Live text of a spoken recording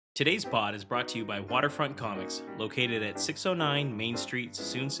Today's pod is brought to you by Waterfront Comics, located at 609 Main Street,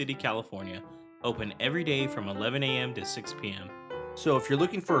 Sassoon City, California. Open every day from 11 a.m. to 6 p.m. So if you're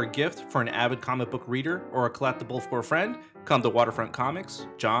looking for a gift for an avid comic book reader or a collectible for a friend, come to Waterfront Comics.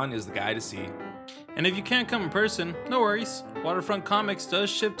 John is the guy to see. And if you can't come in person, no worries. Waterfront Comics does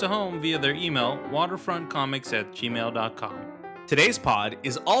ship to home via their email, waterfrontcomics@gmail.com. Today's pod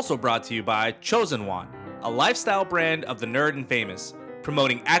is also brought to you by Chosen One, a lifestyle brand of the nerd and famous,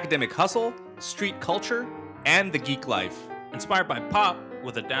 promoting academic hustle, street culture, and the geek life. Inspired by pop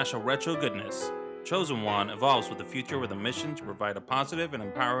with a dash of retro goodness, Chosen One evolves with the future with a mission to provide a positive and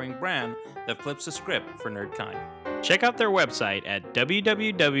empowering brand that flips the script for nerdkind. Check out their website at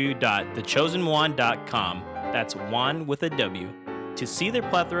www.thechosenone.com. That's One with a W. To see their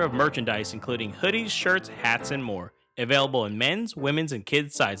plethora of merchandise, including hoodies, shirts, hats, and more. Available in men's, women's, and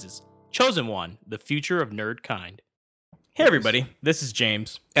kids' sizes. Chosen One, the future of nerdkind. Hey everybody, this is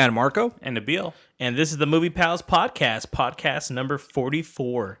James. And Marco. And Nabil. And this is the Movie Pals Podcast, podcast number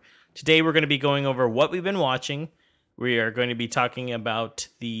 44. Today we're going to be going over what we've been watching. We are going to be talking about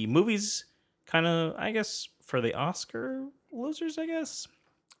the movies, kind of, I guess, for the Oscar losers, I guess.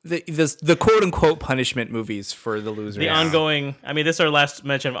 The quote-unquote punishment movies for the losers. The ongoing, this is our last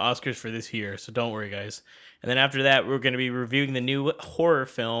mention of Oscars for this year, so don't worry, guys. And then after that, we're going to be reviewing the new horror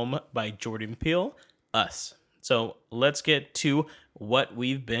film by Jordan Peele, Us. So let's get to what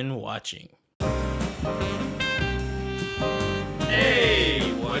we've been watching.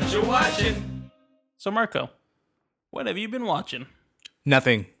 Hey, what you watching? So Marco, what have you been watching?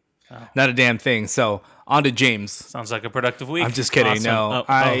 Nothing. Oh. Not a damn thing. So on to James. Sounds like a productive week. I'm just kidding. Awesome. No,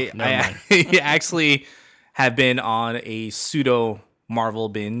 never I actually have been on a pseudo Marvel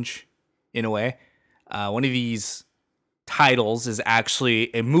binge in a way. One of these titles is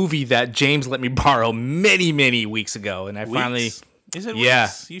actually a movie that James let me borrow many, many weeks ago, and I finally. Is it yeah.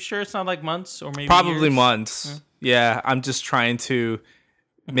 weeks? You sure it's not like months or maybe Probably years? months. Yeah, I'm just trying to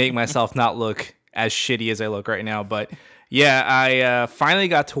make myself not look as shitty as I look right now. But yeah, I finally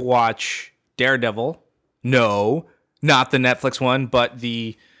got to watch Daredevil. No, not the Netflix one, but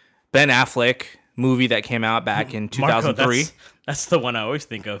the Ben Affleck movie that came out back in 2003. Marco, that's the one I always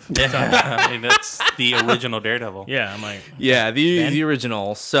think of. Yeah, that's the original Daredevil. Yeah, I'm like... Yeah, the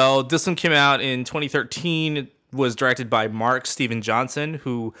original. So this one came out in 2013. It was directed by Mark Steven Johnson,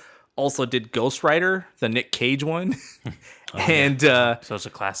 who also did Ghost Rider, the Nick Cage one. And So it's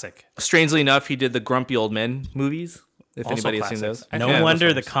a classic. strangely enough, he did the Grumpy Old Men movies, if Also anybody has seen classics. those. I No Yeah, wonder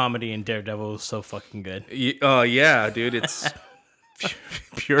those the ones. comedy in Daredevil was so fucking good. Yeah, dude, it's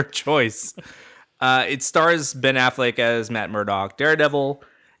pure choice. It stars Ben Affleck as Matt Murdock, Daredevil,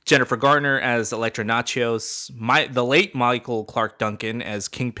 Jennifer Garner as Elektra Nachos, the late Michael Clark Duncan as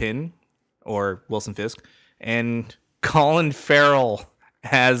Kingpin, or Wilson Fisk, and Colin Farrell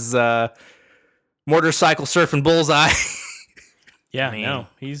as Motorcycle Surfing Bullseye. Yeah, I mean, no,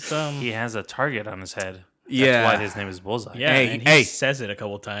 he's He has a target on his head. Yeah. That's why his name is Bullseye. yeah, Hey, and he hey. says it a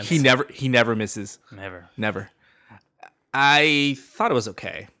couple times. he never misses. Never. I thought it was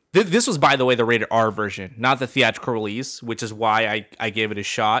okay. This was, by the way, the rated R version, not the theatrical release, which is why I gave it a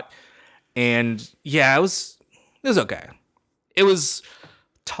shot. And yeah, it was okay. It was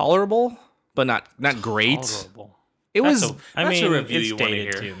tolerable, but not great. Tolerable. It was. That's a review it's you want to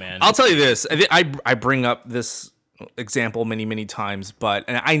dated hear. too, man. I'll tell you this. I bring up this example many times, but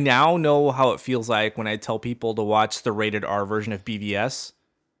and I now know how it feels like when I tell people to watch the rated R version of BVS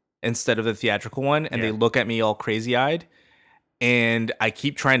instead of the theatrical one, and they look at me all crazy-eyed. And I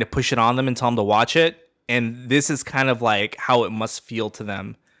keep trying to push it on them and tell them to watch it. And this is kind of like how it must feel to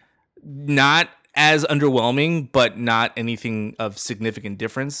them. Not as underwhelming, but not anything of significant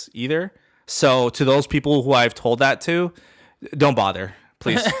difference either. So to those people who I've told that to, don't bother.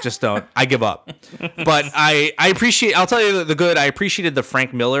 Please, just don't. I give up. But I appreciate, I'll tell you the good. I appreciated the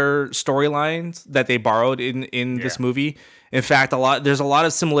Frank Miller storylines that they borrowed in this movie. In fact, there's a lot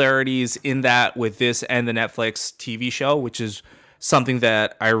of similarities in that with this and the Netflix TV show, which is something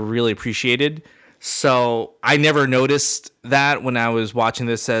that I really appreciated. So I never noticed that when I was watching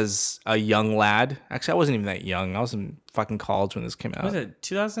this as a young lad. Actually, I wasn't even that young. I was in fucking college when this came out. Was it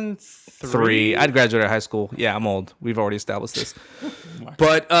 2003? I'd graduated high school. Yeah, I'm old. We've already established this.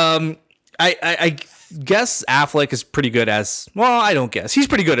 But I guess Affleck is pretty good as, well, I don't guess. He's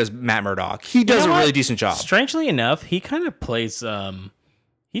pretty good as Matt Murdock. He does a really decent job. Strangely enough, he kind of plays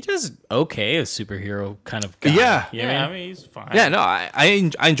he does okay as superhero kind of guy. Yeah. You know what I mean? he's fine. Yeah, no,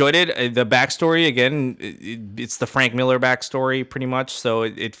 I enjoyed it. The backstory, again, it's the Frank Miller backstory pretty much. So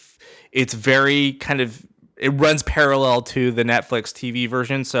it's very kind of, it runs parallel to the Netflix TV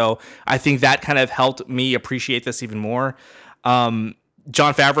version. So I think that kind of helped me appreciate this even more.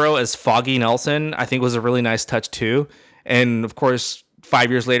 Jon Favreau as Foggy Nelson, I think was a really nice touch too. And of course, 5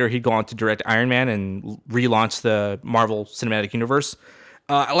 years later, he'd go on to direct Iron Man and relaunch the Marvel Cinematic Universe.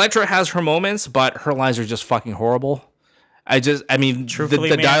 Elektra has her moments, but her lines are just fucking horrible. Truthfully,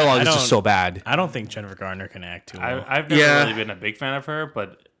 the man, dialogue is just so bad. I don't think Jennifer Garner can act too well. I've never really been a big fan of her,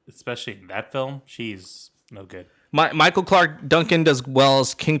 but especially in that film, she's no good. Michael Clark Duncan does well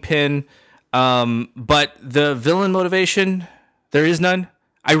as Kingpin, but the villain motivation, there is none.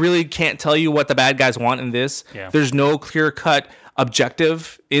 I really can't tell you what the bad guys want in this. Yeah. There's no clear-cut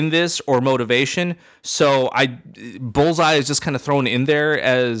objective in this or motivation. So Bullseye is just kind of thrown in there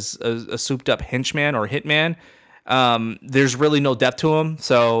as a souped-up henchman or hitman. There's really no depth to him,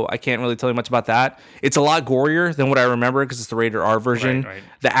 so I can't really tell you much about that. It's a lot gorier than what I remember because it's the rated R version. Right.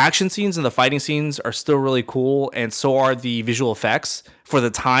 The action scenes and the fighting scenes are still really cool, and so are the visual effects. For the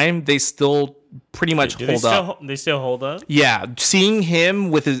time, they still pretty much hold up. They still hold up? Yeah, seeing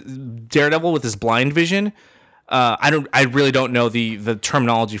him with his Daredevil with his blind vision, I really don't know the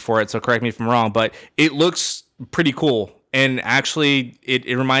terminology for it, so correct me if I'm wrong, but it looks pretty cool. And actually, it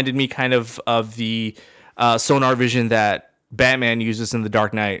reminded me kind of the sonar vision that Batman uses in The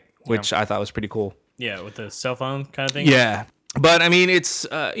Dark Knight, which I thought was pretty cool. Yeah, with the cell phone kind of thing? Yeah. But I mean, it's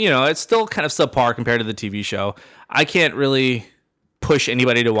it's still kind of subpar compared to the TV show. I can't really push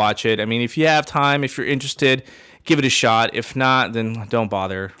anybody to watch it. I mean, if you have time, if you're interested, give it a shot. If not, then don't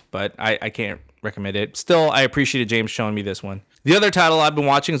bother. But I can't recommend it. Still, I appreciated James showing me this one. The other title I've been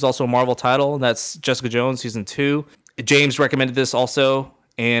watching is also a Marvel title, and that's Jessica Jones Season 2. James recommended this also,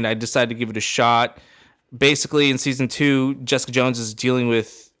 and I decided to give it a shot. Basically, in Season 2, Jessica Jones is dealing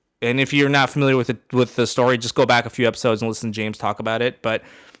with, and if you're not familiar with the story, just go back a few episodes and listen to James talk about it. But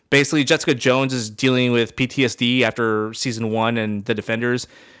basically, Jessica Jones is dealing with PTSD after Season 1 and The Defenders,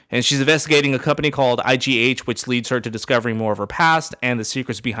 and she's investigating a company called IGH, which leads her to discovering more of her past and the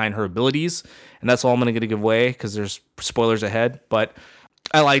secrets behind her abilities. And that's all I'm going to give away because there's spoilers ahead. But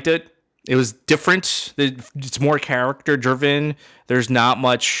I liked it. It was different. It's more character-driven. There's not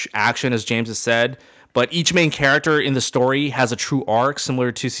much action, as James has said. But each main character in the story has a true arc,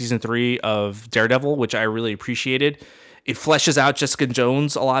 similar to Season 3 of Daredevil, which I really appreciated. It fleshes out Jessica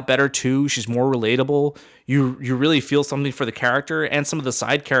Jones a lot better, too. She's more relatable. You really feel something for the character and some of the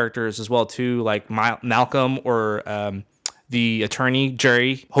side characters as well, too, like Malcolm or the attorney,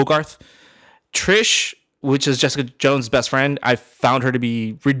 Jerry Hogarth. Trish, which is Jessica Jones' best friend, I found her to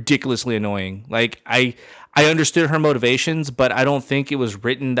be ridiculously annoying. Like, I understood her motivations, but I don't think it was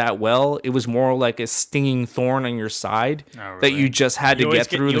written that well. It was more like a stinging thorn on your side that you just had to get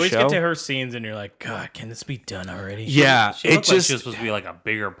through the show. You always get to her scenes and you're like, God, can this be done already? Yeah. She looked like she was supposed to be like a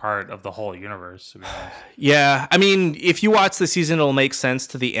bigger part of the whole universe, to be honest. Yeah. I mean, if you watch the season, it'll make sense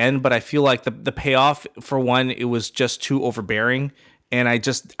to the end, but I feel like the payoff, for one, it was just too overbearing, and I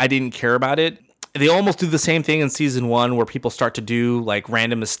didn't care about it. They almost do the same thing in Season 1 where people start to do like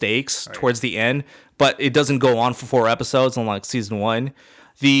random mistakes towards the end, but it doesn't go on for 4 episodes unlike Season 1.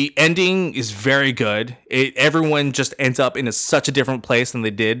 The ending is very good. Everyone just ends up in such a different place than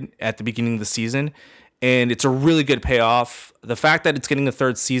they did at the beginning of the season, and it's a really good payoff. The fact that it's getting a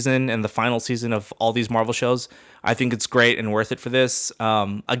 3rd season and the final season of all these Marvel shows, I think it's great and worth it for this.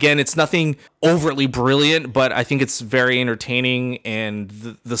 Again, it's nothing overtly brilliant, but I think it's very entertaining, and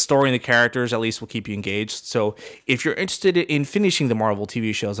the story and the characters at least will keep you engaged. So if you're interested in finishing the Marvel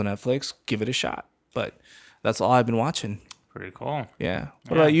TV shows on Netflix, give it a shot. But that's all I've been watching. Pretty cool. Yeah.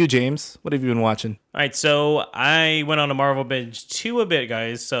 What about you, James? What have you been watching? All right, so I went on a Marvel binge a bit,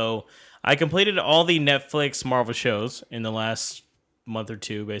 guys. So I completed all the Netflix Marvel shows in the last month or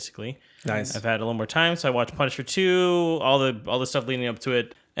two, basically. Nice. I've had a little more time, so I watched Punisher 2, all the stuff leading up to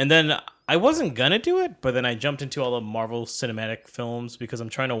it. And then I wasn't going to do it, but then I jumped into all the Marvel cinematic films because I'm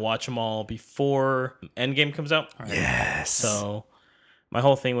trying to watch them all before Endgame comes out. Yes. So my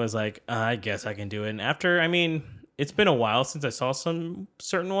whole thing was like, I guess I can do it. And after, I mean, it's been a while since I saw some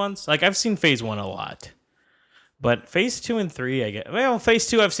certain ones. Like, I've seen Phase 1 a lot. But Phase 2 and 3, I guess. Well, Phase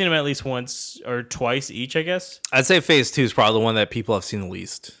 2, I've seen them at least once or twice each, I guess. I'd say Phase 2 is probably the one that people have seen the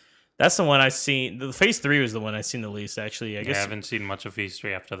least. That's the one I've seen. The Phase 3 was the one I've seen the least, actually. I guess. I haven't seen much of Phase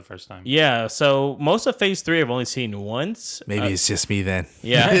 3 after the first time. Yeah, so most of Phase 3 I've only seen once. Maybe it's just me then.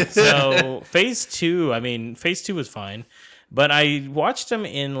 Yeah, so Phase 2, I mean, Phase 2 was fine. But I watched them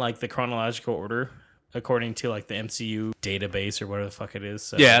in, like, the chronological order, according to, like, the MCU database or whatever the fuck it is.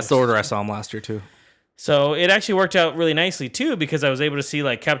 So Yeah, that's the order I saw them last year, too. So it actually worked out really nicely, too, because I was able to see,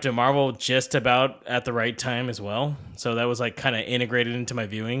 like, Captain Marvel just about at the right time as well. So that was, like, kind of integrated into my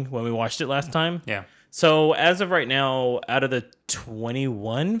viewing when we watched it last time. Yeah. So as of right now, out of the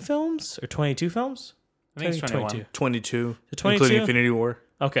 21 films or 22 films, I think it's 21. 22, The 22? including Infinity War.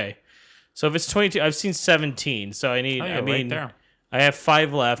 Okay. So if it's 22, I've seen 17. So I need, Oh, I you're mean, right there. I have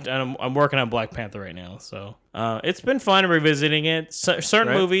 5 left, and I'm working on Black Panther right now. So it's been fun revisiting it. Certain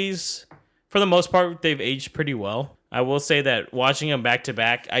Right. movies, for the most part, they've aged pretty well. I will say that watching them back to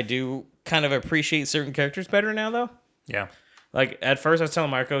back, I do kind of appreciate certain characters better now, though. Yeah. Like, at first, I was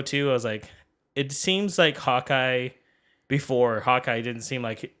telling Marco, too, I was like, it seems like Hawkeye didn't seem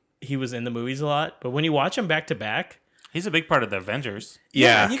like he was in the movies a lot. But when you watch him back to back, He's a big part of the Avengers.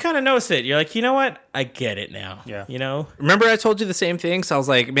 Yeah. you kind of notice it. You're like, you know what? I get it now. Yeah. You know? Remember I told you the same thing? So I was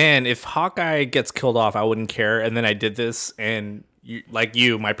like, man, if Hawkeye gets killed off, I wouldn't care. And then I did this, and my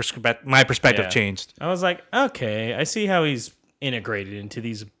perspective Yeah. changed. I was like, okay, I see how he's integrated into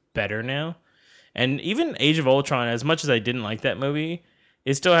these better now. And even Age of Ultron, as much as I didn't like that movie,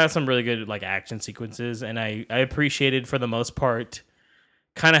 it still has some really good like action sequences, and I appreciated for the most part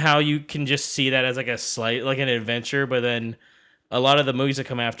kind of how you can just see that as like a slight like an adventure, but then a lot of the movies that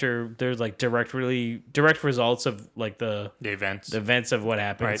come after, there's like direct results of like the events. events of what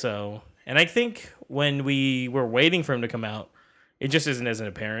happened. Right. So, and I think when we were waiting for him to come out, it just isn't as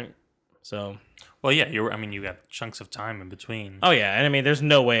apparent. So, Well, yeah, you got chunks of time in between. oh yeah, and I mean, there's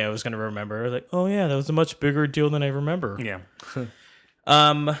no way I was gonna remember. Like, oh yeah, that was a much bigger deal than I remember. Yeah.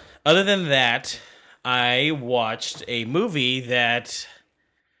 Other than that, I watched a movie that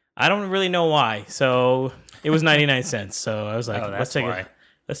I don't really know why. So it was 99 cents. So I was like, Oh, let's that's why.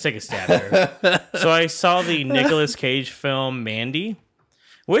 take a stab here. So I saw the Nicolas Cage film Mandy,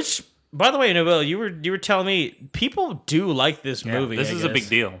 which, by the way, Nobel, you were telling me people do like this Yeah, movie. this I is a guess. big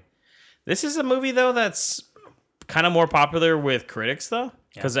deal. This is a movie though that's kind of more popular with critics though,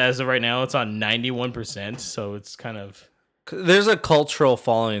 because as of right now, it's on 91%. So it's kind of There's a cultural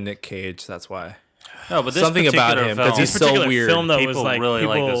following of Nick Cage. That's why. No, but this Something about particular him, film, 'cause he's this so particular weird. film though people was like really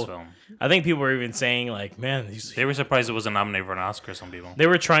people, like this film. I think people were even saying like, man, They were surprised it wasn't nominated for an Oscar. Some people. they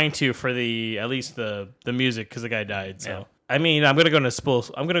were trying to for the at least the music because the guy died. So Yeah. I mean, I'm gonna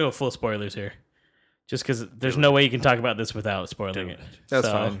go full spoilers here, just because there's no way you can talk about this without spoiling it. That's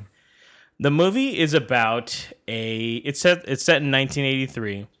So, fine. The movie is about it's set in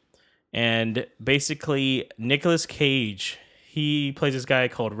 1983, and basically Nicolas Cage, he plays this guy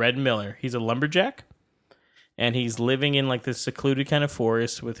called Red Miller. He's a lumberjack, and he's living in like this secluded kind of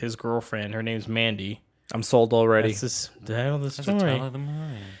forest with his girlfriend. Her name's Mandy. I'm sold already. That's the title of the That's the story. title of the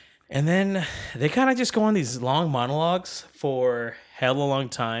movie. And then they kind of just go on these long monologues for hell a long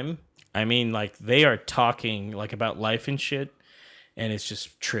time. I mean, like they are talking like about life and shit, and it's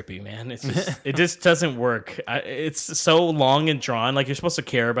just trippy, man. It's just it just doesn't work. It's so long and drawn. Like you're supposed to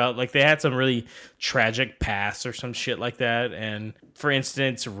care about. Like they had some really tragic past or some shit like that. And for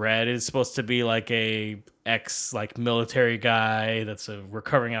instance, Red is supposed to be like a ex like military guy that's a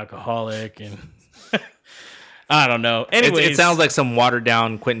recovering alcoholic and. I don't know. Anyways, It sounds like some watered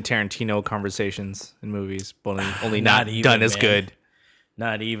down Quentin Tarantino conversations in movies, but only Not not even, done as man. good.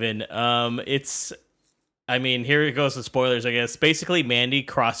 Not even. It's. I mean, here it goes. The spoilers, I guess. Basically, Mandy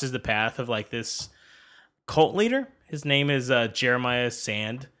crosses the path of like this cult leader. His name is Jeremiah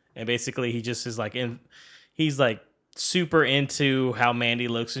Sand, and basically, he just is like he's like super into how Mandy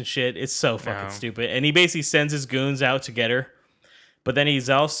looks and shit. It's so fucking Wow. stupid. And he basically sends his goons out to get her, but then he's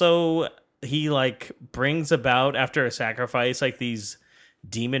also he like brings about after a sacrifice like these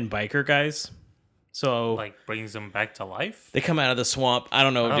demon biker guys. So Like brings them back to life. they come out of the swamp. I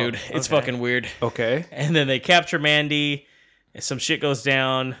don't know, Oh, dude. It's okay. fucking weird. Okay. And then they capture Mandy. And some shit goes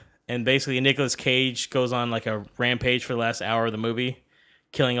down. And basically, Nicolas Cage goes on like a rampage for the last hour of the movie,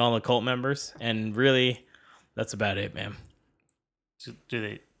 killing all the cult members. And really, that's about it, man.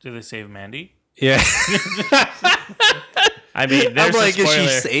 Do they save Mandy? Yeah. I mean, I'm there's like, a is she spoiler.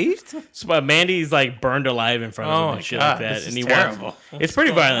 saved? But Mandy's like burned alive in front of Oh him my and shit God, like that. this And is he terrible. It's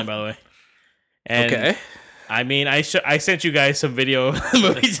pretty violent, by the way. And Okay. I mean, I sent you guys some video of the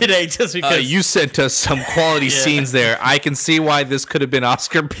movie today just because You sent us some quality scenes there. I can see why this could have been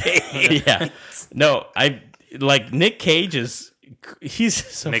Oscar bait. yeah. No, I like Nick Cage is he's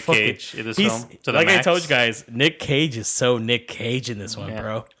so Nick fucking, Cage in this he's, film, to the like I max. told you guys, Nick Cage is so Nick Cage in this one, Yeah.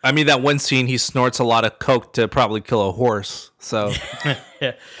 bro. I mean, that one scene, he snorts a lot of coke to probably kill a horse. So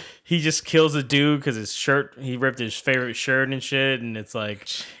Yeah. He just kills a dude because his shirt, he ripped his favorite shirt and shit, and it's like,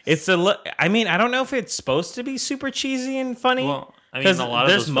 I mean, I don't know if it's supposed to be super cheesy and funny, Well, I mean, because a lot of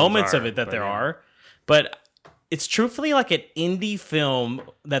there's those films moments of are, it that but there yeah. are, but it's truthfully like an indie film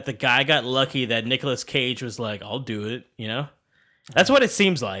that the guy got lucky that Nicolas Cage was like, I'll do it, you know? That's what it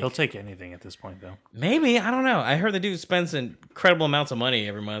seems like. He'll take anything at this point, though. Maybe, I don't know. I heard the dude spends incredible amounts of money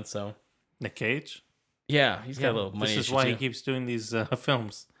every month, so Nick Cage. yeah, he's got a little money. This is issue why too. he keeps doing these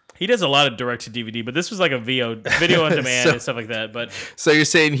films. He does a lot of direct to DVD, but this was like a video on demand and stuff like that. But So you're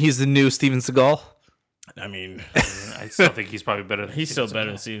saying he's the new Steven Seagal? I mean, I still think he's probably better than he's still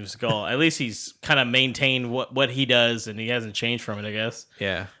better than Steven Seagal. At least he's kind of maintained what he does, and he hasn't changed from it, I guess.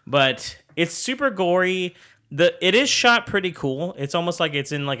 Yeah. But it's super gory. It is shot pretty cool. It's almost like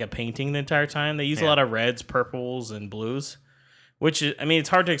it's in like a painting the entire time. They use a lot of reds, purples, and blues, which is, I mean, it's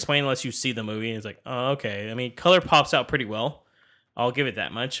hard to explain unless you see the movie. And it's like, oh, okay. I mean, color pops out pretty well. I'll give it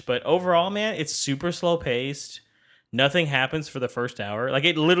that much. But overall, man, it's super slow paced. Nothing happens for the first hour. Like,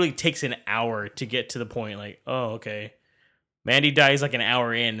 it literally takes an hour to get to the point. Like, oh, okay. Mandy dies like an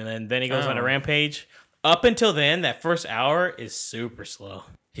hour in, and then he goes on a rampage. Up until then, that first hour is super slow.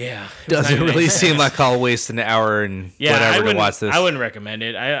 Yeah. Does it really seem like I'll waste an hour and whatever to watch this? I wouldn't recommend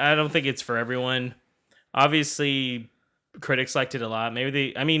it. I don't think it's for everyone. Obviously, critics liked it a lot.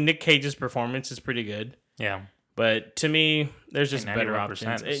 Nick Cage's performance is pretty good. Yeah. But to me, there's just better 91%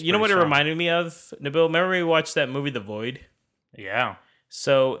 options. is You know what pretty it strong. reminded me of, Nabil? Remember we watched that movie, The Void? Yeah.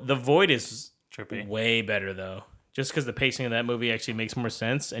 So The Void is Trippy. way better, though. Just because the pacing of that movie actually makes more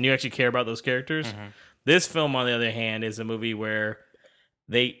sense, and you actually care about those characters. Mm-hmm. This film, on the other hand, is a movie where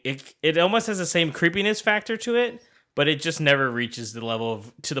it almost has the same creepiness factor to it, but it just never reaches the level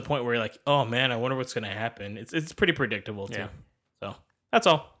of to the point where you're like, oh man, I wonder what's going to happen. It's pretty predictable too. Yeah. So that's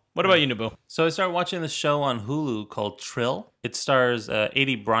all. What about you, Nabil? So I started watching this show on Hulu called Trill. It stars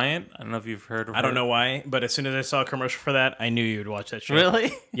Adie Bryant. I don't know if you've heard of her. I don't know why, but as soon as I saw a commercial for that, I knew you would watch that show.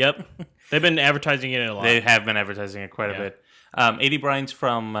 Really? Yep. They've been advertising it a lot. They have been advertising it quite a bit. Adie Bryant's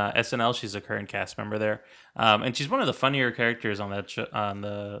from SNL. She's a current cast member there, and she's one of the funnier characters on that on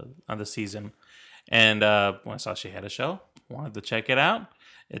the season. And when I saw she had a show, wanted to check it out.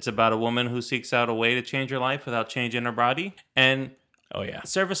 It's about a woman who seeks out a way to change her life without changing her body. And oh yeah,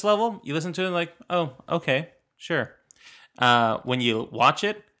 surface level, you listen to it like, oh, okay, sure. When you watch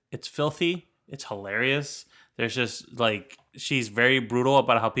it, it's filthy. It's hilarious. There's just like she's very brutal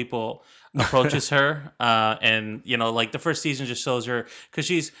about how people approaches her, and you know, like the first season just shows her because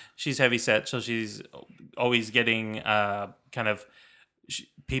she's heavy set, so she's always getting kind of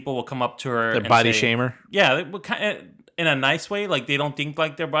people will come up to her, The and body say, shamer. Yeah, they will kind of, in a nice way, like they don't think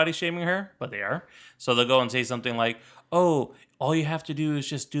like they're body shaming her, but they are. So they'll go and say something like, "Oh, all you have to do is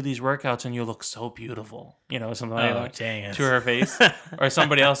just do these workouts and you'll look so beautiful," you know, something like that dang it. to her face. Or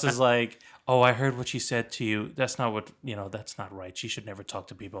somebody else is like, "Oh, I heard what she said to you. That's not what, you know, that's not right. She should never talk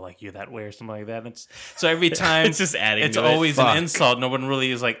to people like you that way," or something like that. It's so every time It's just adding it's to it. always Fuck. an insult. No one really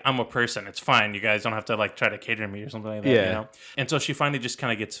is like, "I'm a person. It's fine. You guys don't have to like try to cater to me," or something like that. Yeah. You know? And so she finally just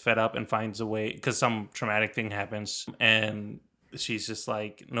kind of gets fed up and finds a way because some traumatic thing happens, and she's just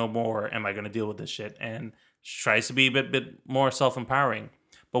like, "No more am I going to deal with this shit," and she tries to be a bit more self-empowering.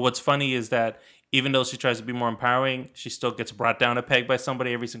 But what's funny is that even though she tries to be more empowering, she still gets brought down a peg by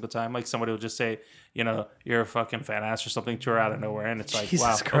somebody every single time. Like somebody will just say, you know, "You're a fucking fat ass" or something to her out of nowhere, and it's like, Jesus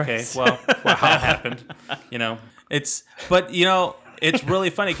wow, Christ. okay, well, that happened. You know, but you know, it's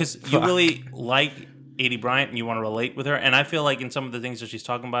really funny because you really like Adie Bryant and you want to relate with her, and I feel like in some of the things that she's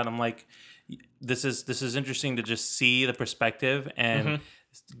talking about, I'm like, this is interesting to just see the perspective and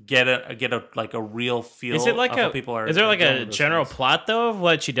get a like a real feel. Is it like of how people are? Is there like dealing a with those general things. plot though of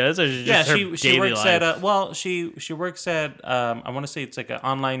what she does, or is it Yeah, just her she daily works life? at she works at I want to say it's like an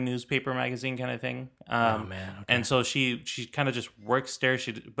online newspaper magazine kind of thing. Oh man, okay. And so she kind of just works there.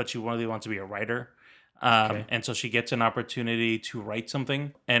 But she really wants to be a writer. And so she gets an opportunity to write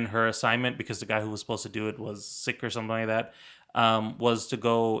something, and her assignment, because the guy who was supposed to do it was sick or something like that, was to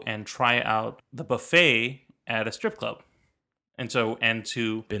go and try out the buffet at a strip club. And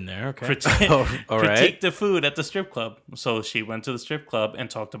to Been there, okay. critique, all right. critique the food at the strip club. So she went to the strip club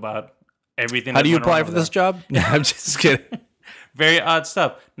and talked about everything. How that do you went apply wrong for with this that. job? No, I'm just kidding. Very odd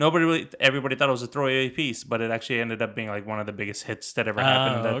stuff. Everybody thought it was a throwaway piece, but it actually ended up being like one of the biggest hits that ever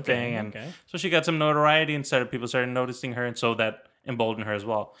happened in that okay, thing. And okay. so she got some notoriety and people started noticing her, and so that emboldened her as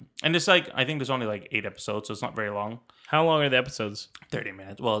well. And it's like, I think there's only like 8 episodes, so it's not very long. How long are the episodes? 30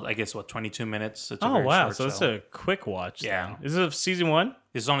 minutes. Well, I guess 22 minutes. It's a Oh very wow, short so it's show. a quick watch. Yeah. then. Is it season 1?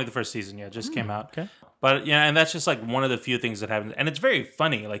 This is only the first season. Yeah, it just came out. Okay. But yeah, and that's just like one of the few things that happens, and it's very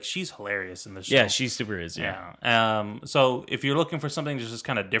funny. Like she's hilarious in this show. Yeah, she super is. Yeah. Yeah. So if you're looking for something that's just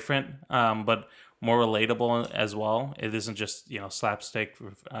kind of different, but more relatable as well, it isn't just, you know, slapstick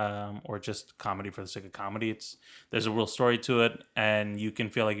or just comedy for the sake of comedy. There's a real story to it, and you can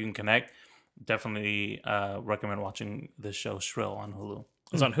feel like you can connect. Definitely recommend watching this show, Shrill, on Hulu.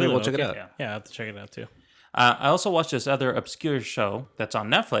 It's on Hulu. Maybe we'll check it okay. out. Yeah, I have to check it out too. I also watched this other obscure show that's on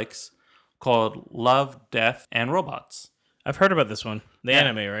Netflix called Love, Death, and Robots. I've heard about this one. The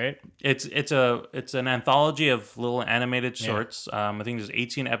anime, right? It's an anthology of little animated shorts. I think there's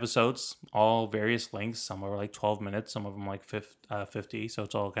 18 episodes, all various lengths. Some are like 12 minutes, some of them like 50. So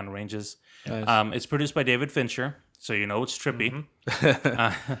it's all kind of ranges. Nice. It's produced by David Fincher, so you know it's trippy.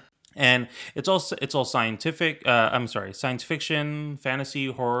 And it's all scientific. Science fiction, fantasy,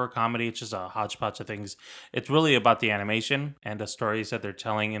 horror, comedy. It's just a hodgepodge of things. It's really about the animation and the stories that they're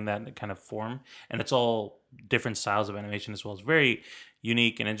telling in that kind of form. And it's all different styles of animation as well. It's very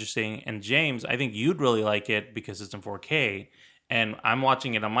unique and interesting. And James, I think you'd really like it because it's in 4K. And I'm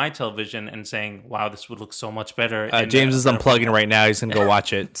watching it on my television and saying, "Wow, this would look so much better." James is unplugging right now. He's gonna go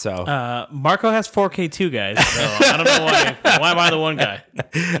watch it. So Marco has 4K too, guys. So I don't know why. Why am I the one guy?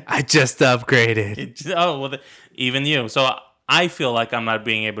 I just upgraded. Even you. So I feel like I'm not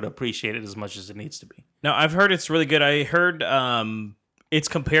being able to appreciate it as much as it needs to be. No, I've heard it's really good. I heard it's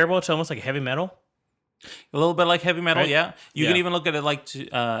comparable to almost like heavy metal. A little bit like heavy metal, Right? yeah. You can Yeah. even look at it like,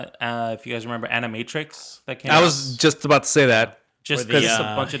 if you guys remember Animatrix that came out. I was just about to say that. Just Or because it's a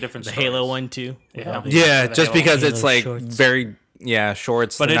bunch of different the stories. Halo one too. Yeah. Yeah, The just Halo- because it's Halo like shorts. very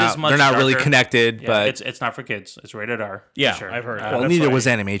shorts. But they're it not, is much they're not really darker. connected. Yeah, but it's not for kids. It's rated R. Yeah, for sure. I've heard. well, That's neither why- was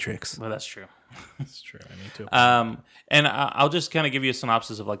Animatrix. Well, that's true. That's true. I need to. And I'll just kind of give you a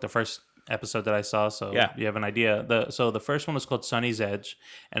synopsis of like the first episode that I saw, so Yeah. you have an idea. The first one is called Sunny's Edge,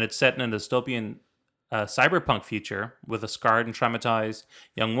 and it's set in a dystopian cyberpunk future with a scarred and traumatized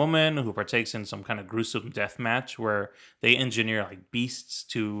young woman who partakes in some kind of gruesome death match where they engineer like beasts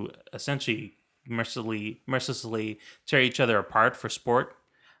to essentially mercilessly tear each other apart for sport.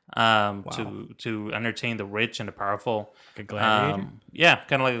 To entertain the rich and the powerful. Like a gladiator? Yeah,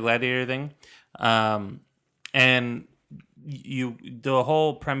 kind of like a gladiator thing. And the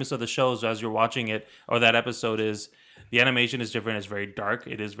whole premise of the show is, as you're watching it, or that episode, is the animation is different. It's very dark.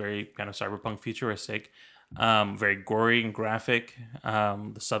 It is very kind of cyberpunk futuristic, very gory and graphic.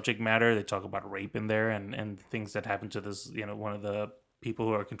 The subject matter, they talk about rape in there and things that happen to this, one of the people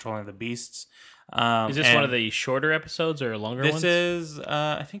who are controlling the beasts. Is this one of the shorter episodes or longer This ones? is,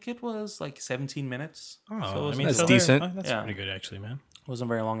 I think it was like 17 minutes. Oh, So it wasn't- That's so decent. That's Yeah. pretty good, actually, man. wasn't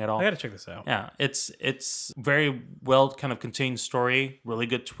very long at all. I gotta check this out. Yeah, it's very well kind of contained story. Really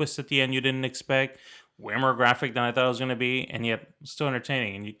good twist at the end you didn't expect. Way more graphic than I thought it was going to be, and yet still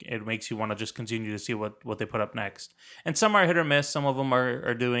entertaining. And it makes you want to just continue to see what they put up next. And some are hit or miss. Some of them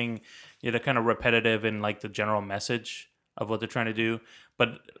are doing kind of repetitive in like the general message of what they're trying to do,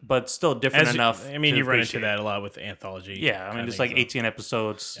 but still different enough. I mean, to you run into appreciate. that a lot with anthology. Yeah, I mean, it's like 18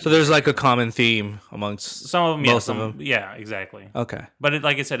 episodes. So there's like a common theme amongst Some of them, most of them. Yeah, exactly. Okay. But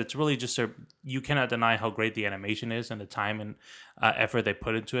like I said, it's really just you cannot deny how great the animation is and the time and effort they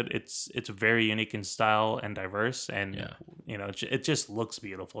put into it. It's very unique in style and diverse, and it just looks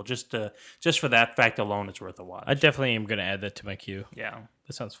beautiful. Just for that fact alone, it's worth a watch. I definitely am gonna add that to my queue. Yeah,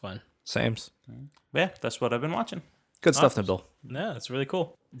 That sounds fun. Sames. yeah, that's what I've been watching. Good stuff, Nabil. No, that's really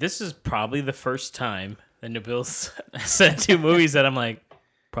cool. This is probably the first time that Nabil's sent two movies that I'm like,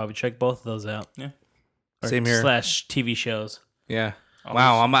 probably check both of those out. Yeah. Or Same here. / TV shows. Yeah.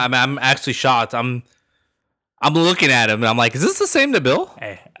 Wow. I'm actually shocked. I'm looking at him and I'm like, is this the same Nabil?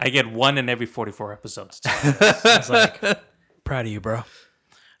 Hey, I get one in every 44 episodes. It's like, proud of you, bro. All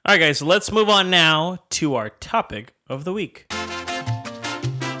right, guys, so let's move on now to our topic of the week.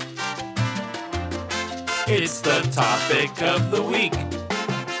 It's the topic of the week.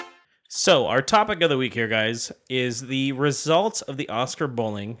 So, our topic of the week here, guys, is the results of the Oscar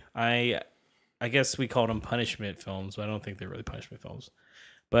bowling. I guess we called them punishment films, but I don't think they're really punishment films.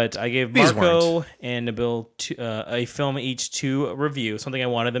 But I gave These Marco weren't. and Nabil a film each to review, something I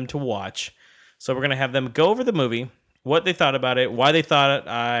wanted them to watch. So we're going to have them go over the movie, what they thought about it, why they thought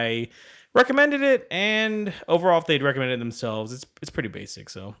I recommended it, and overall if they'd recommended it themselves. It's pretty basic.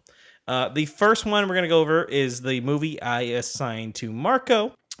 So the first one we're going to go over is the movie I assigned to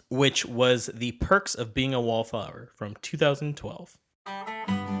Marco, which was The Perks of Being a Wallflower from 2012.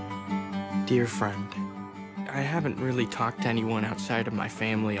 Dear friend, I haven't really talked to anyone outside of my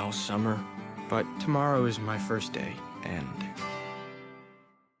family all summer, but tomorrow is my first day, and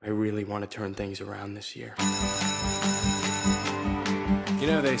I really want to turn things around this year. You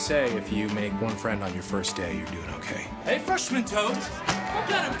know, they say if you make one friend on your first day, you're doing okay. Hey, freshman Toad! Go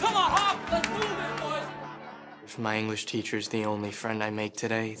get him! Come on, hop! Let's move it, boys! If my English teacher's the only friend I make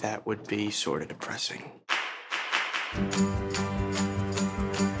today, that would be sort of depressing.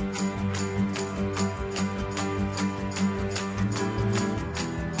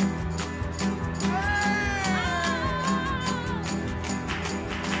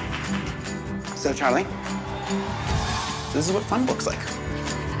 So, Charlie, this is what fun looks like.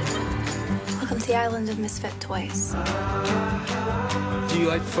 Look at to the island of misfit toys. Do you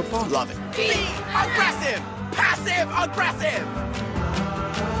like football? Love it. Be aggressive! Passive aggressive!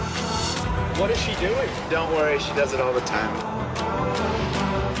 What is she doing? Don't worry, she does it all the time.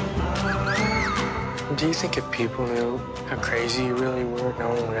 Do you think if people knew how crazy you really were, no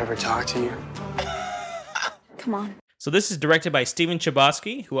one would ever talk to you? Come on. So this is directed by Steven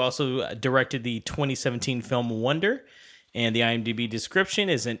Chbosky, who also directed the 2017 film Wonder. And the IMDb description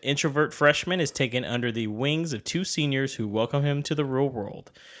is an introvert freshman is taken under the wings of two seniors who welcome him to the real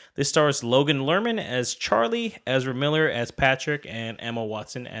world. This stars Logan Lerman as Charlie, Ezra Miller as Patrick, and Emma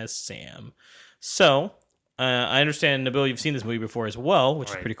Watson as Sam. So, I understand, Nabil, you've seen this movie before as well, which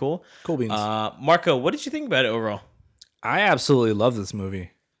is pretty cool. Cool beans. Marco, what did you think about it overall? I absolutely love this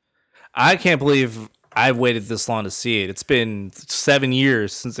movie. I can't believe I've waited this long to see it. It's been 7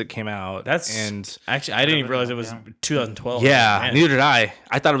 years since it came out. Actually, I didn't even realize it was 2012. Yeah, Man. neither did I.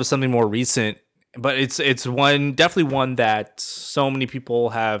 I thought it was something more recent, but it's definitely one that so many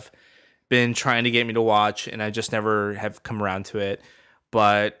people have been trying to get me to watch, and I just never have come around to it.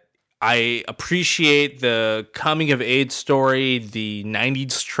 But I appreciate the coming of age story, the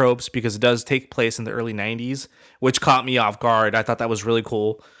 90s tropes, because it does take place in the early 90s, which caught me off guard. I thought that was really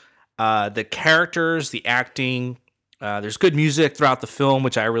cool. The characters, the acting, there's good music throughout the film,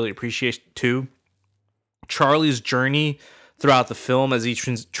 which I really appreciate too. Charlie's journey throughout the film as he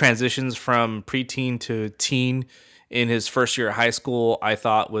transitions from preteen to teen in his first year of high school, I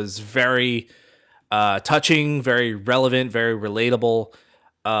thought was very touching, very relevant, very relatable.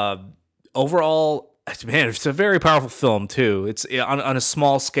 Overall, man, it's a very powerful film too. It's on a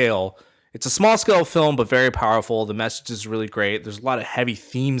small scale. It's a small scale film, but very powerful. The message is really great. There's a lot of heavy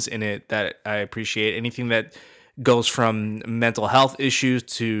themes in it that I appreciate. Anything that goes from mental health issues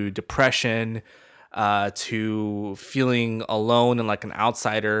to depression, to feeling alone and like an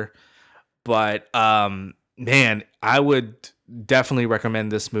outsider. But man, I would definitely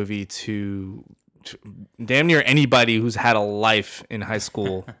recommend this movie to damn near anybody who's had a life in high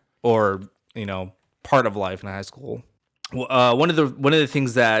school or, part of life in high school. One of the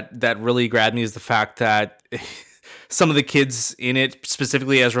things that really grabbed me is the fact that some of the kids in it,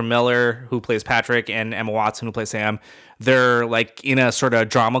 specifically Ezra Miller, who plays Patrick, and Emma Watson, who plays Sam, they're like in a sort of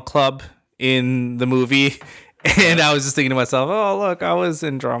drama club in the movie. And I was just thinking to myself, oh, look, I was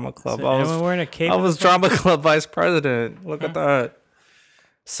in drama club. I was drama club vice president. Look at that.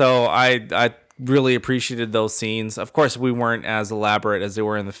 So I really appreciated those scenes. Of course, we weren't as elaborate as they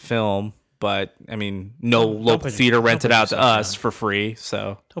were in the film. But, I mean, no local theater rented out to us for free,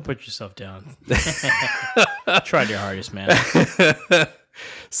 so. Don't put yourself down. Tried your hardest, man.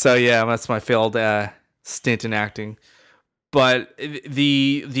 So, yeah, that's my failed stint in acting. But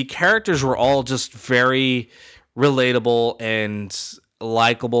the characters were all just very relatable and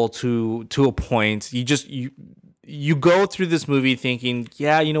likable to a point. You go through this movie thinking,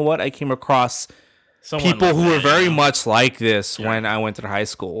 yeah, you know what? I came across people who were very much like this when I went to high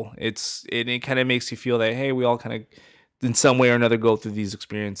school. It kind of makes you feel that, hey, we all kind of in some way or another go through these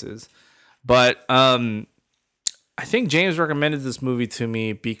experiences. But I think James recommended this movie to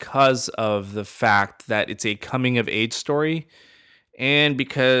me because of the fact that it's a coming of age story and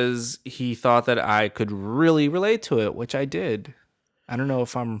because he thought that I could really relate to it, which I did. I don't know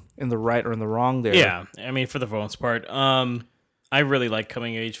if I'm in the right or in the wrong there. Yeah, I mean, for the most part. I really like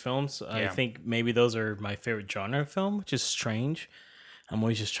coming of age films. Yeah. I think maybe those are my favorite genre of film, which is strange. I'm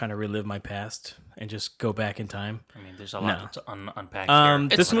always just trying to relive my past and just go back in time. I mean, there's a lot to unpack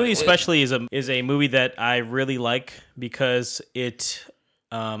here. This movie especially is a movie that I really like because it.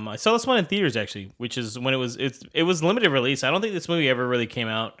 I saw this one in theaters actually, which is when it was limited release. I don't think this movie ever really came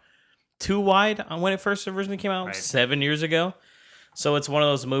out too wide when it first originally came out 7 years ago. So it's one of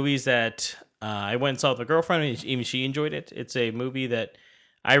those movies that. I went and saw it with my girlfriend, and even she enjoyed it. It's a movie that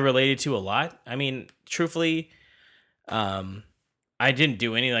I related to a lot. I mean, truthfully, I didn't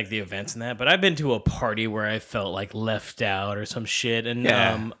do any like the events in that, but I've been to a party where I felt like left out or some shit. And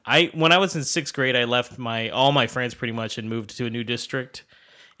when I was in 6th grade, I left all my friends pretty much and moved to a new district.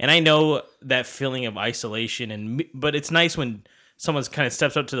 And I know that feeling of isolation, but it's nice when someone kind of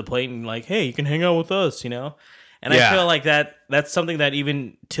steps up to the plate and like, hey, you can hang out with us, And I feel like that's something that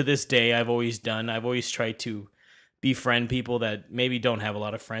even to this day I've always done. I've always tried to befriend people that maybe don't have a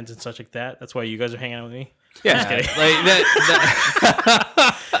lot of friends and such like that. That's why you guys are hanging out with me. Yeah.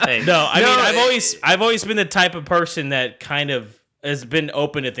 I've always been the type of person that kind of has been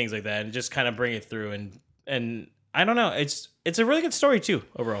open to things like that and just kind of bring it through and I don't know. It's a really good story too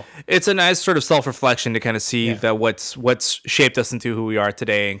overall. It's a nice sort of self-reflection to kind of see that what's shaped us into who we are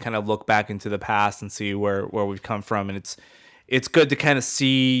today and kind of look back into the past and see where we've come from. And it's good to kind of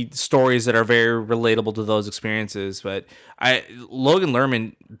see stories that are very relatable to those experiences. But Logan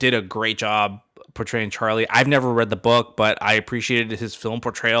Lerman did a great job portraying Charlie. I've never read the book, but I appreciated his film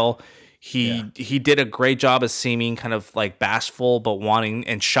portrayal. He did a great job of seeming kind of like bashful, but wanting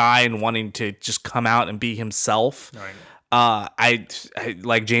and shy and wanting to just come out and be himself. Right. I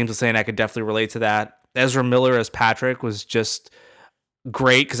like James was saying, I could definitely relate to that. Ezra Miller as Patrick was just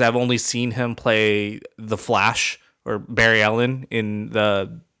great because I've only seen him play the Flash or Barry Allen in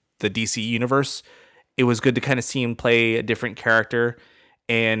the DC universe. It was good to kind of see him play a different character,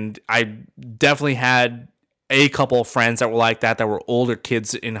 and I definitely had a couple of friends that were like that were older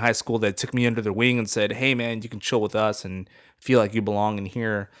kids in high school that took me under their wing and said, "Hey man, you can chill with us and feel like you belong in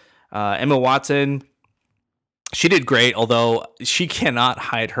here." Emma Watson, she did great, although she cannot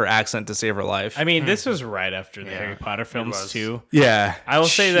hide her accent to save her life. I mean, this was right after the Harry Potter films too. Yeah. I will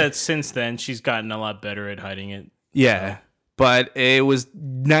say that since then she's gotten a lot better at hiding it. Yeah. But it was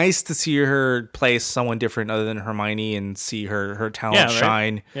nice to see her play someone different other than Hermione and see her talent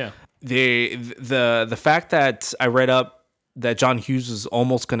shine. Yeah. The fact that I read up that John Hughes was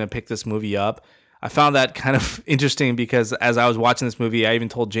almost going to pick this movie up, I found that kind of interesting because as I was watching this movie, I even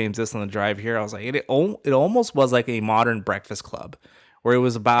told James this on the drive here. I was like, it almost was like a modern Breakfast Club, where it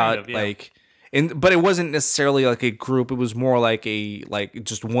was about but it wasn't necessarily like a group. It was more like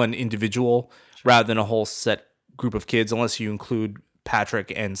just one individual rather than a whole set group of kids, unless you include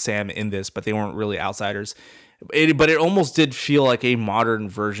Patrick and Sam in this, but they weren't really outsiders. But it almost did feel like a modern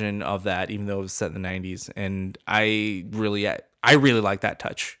version of that, even though it was set in the 90s. And I really like that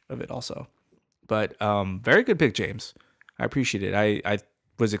touch of it also. But very good pick, James. I appreciate it. I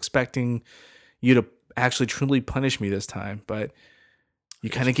was expecting you to actually truly punish me this time, but you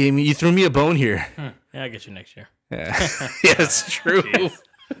kind of you threw me a bone here. Yeah, I'll get you next year. Yeah, yeah, it's true.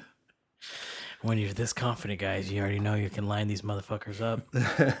 When you're this confident, guys, you already know you can line these motherfuckers up.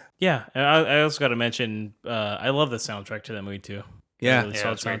 Yeah, and I also got to mention, I love the soundtrack to that movie too. Yeah, really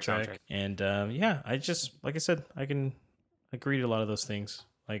solid soundtrack. And I just, like I said, I can agree to a lot of those things.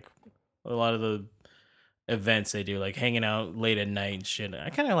 Like a lot of the events they do, like hanging out late at night and shit. I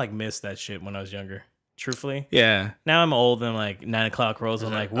kind of like missed that shit when I was younger. Truthfully, yeah. Now I'm old and like 9 o'clock rolls.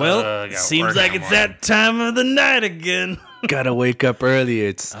 I'm like, well, seems like it's that time of the night again. Gotta wake up early.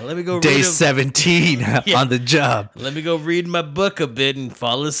 It's let me go day 17 on the job. Let me go read my book a bit and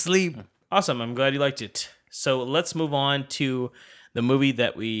fall asleep. Awesome. I'm glad you liked it. So let's move on to the movie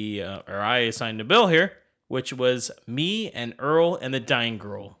that I assigned to Bill here, which was Me and Earl and the Dying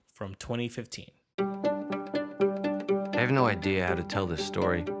Girl from 2015. I have no idea how to tell this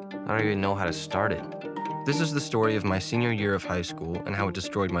story. I don't even know how to start it. This is the story of my senior year of high school and how it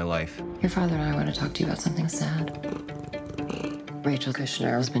destroyed my life. Your father and I want to talk to you about something sad. Rachel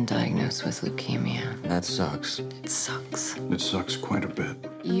Kushner has been diagnosed with leukemia. That sucks. It sucks. It sucks quite a bit.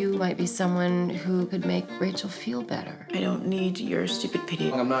 You might be someone who could make Rachel feel better. I don't need your stupid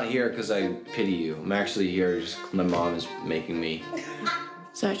pity. I'm not here because I pity you. I'm actually here just 'cause my mom is making me.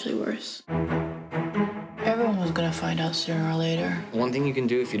 It's actually worse. Everyone was gonna find out sooner or later. One thing you can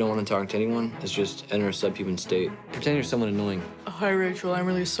do if you don't want to talk to anyone is just enter a subhuman state. Pretend you're someone annoying. Hi, Rachel. I'm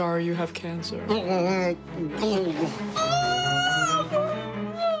really sorry you have cancer.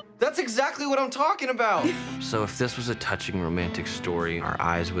 That's exactly what I'm talking about. So if this was a touching romantic story, our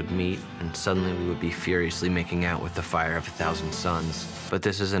eyes would meet and suddenly we would be furiously making out with the fire of 1,000 suns. But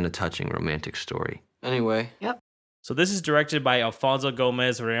this isn't a touching romantic story. Anyway. Yep. So this is directed by Alfonso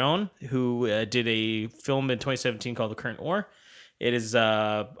Gomez-Rejon, who did a film in 2017 called The Current War. It is,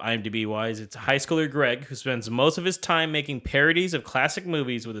 IMDb-wise, it's high schooler Greg, who spends most of his time making parodies of classic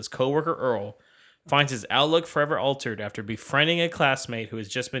movies with his coworker Earl, finds his outlook forever altered after befriending a classmate who has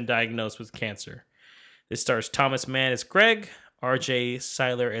just been diagnosed with cancer. This stars Thomas Mann as Greg, R.J.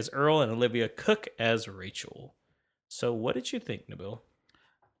 Seiler as Earl, and Olivia Cooke as Rachel. So what did you think, Nabil?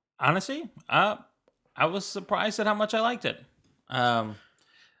 Honestly, I was surprised at how much I liked it.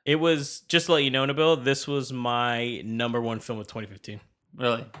 It was, just to let you know, Nabil, this was my number one film of 2015.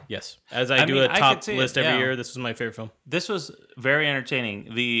 Really? Yes. As I do a top list every year, this was my favorite film. This was very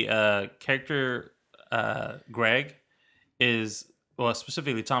entertaining. The character, Greg, is, well,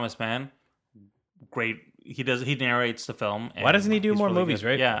 specifically Thomas Mann, great. He narrates the film. Why doesn't he do more really movies, good.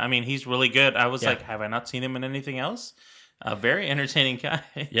 right? Yeah, I mean, he's really good. I was like, have I not seen him in anything else? A very entertaining guy.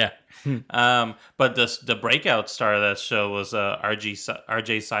 Yeah. But the breakout star of that show was R.J.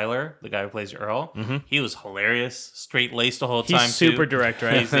 Seiler, the guy who plays Earl. Mm-hmm. He was hilarious, straight-laced the whole time, He's super direct,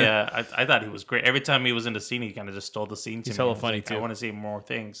 right? I thought he was great. Every time he was in the scene, he kind of just stole the scene to me. He's hella funny, too. I want to see more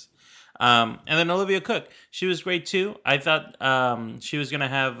things. And then Olivia Cooke, she was great, too. I thought she was going to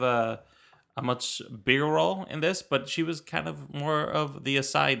have a much bigger role in this, but she was kind of more of the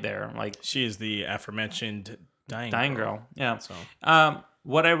aside there. Like she is the aforementioned dying girl. Yeah. So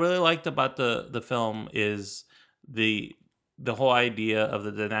what I really liked about the film is the whole idea of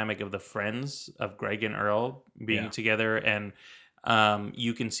the dynamic of the friends of Greg and Earl being together, and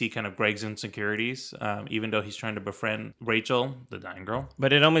you can see kind of Greg's insecurities, even though he's trying to befriend Rachel, the dying girl.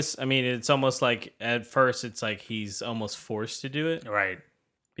 But it's almost like at first it's like he's almost forced to do it, right?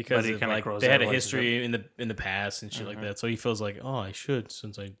 Because of, like, they had a history in the past and shit like that, so he feels like, oh, I should,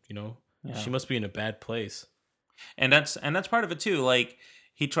 since she must be in a bad place. And that's part of it too. Like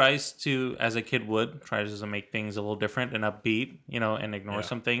he tries to, as a kid would, tries to make things a little different and upbeat, and ignore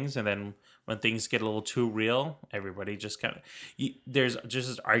some things. And then when things get a little too real, everybody just kind of there's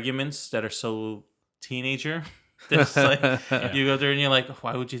just arguments that are so teenager. That's like you go there and you're like,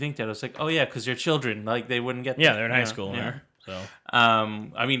 why would you think that? It's like, oh yeah, because you're children. Like they wouldn't get. Yeah, they're in high school now. So,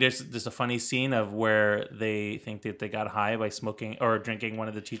 I mean, there's a funny scene of where they think that they got high by smoking or drinking one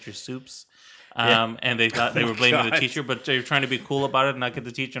of the teacher's soups. And they thought they were blaming the teacher, but they were trying to be cool about it and not get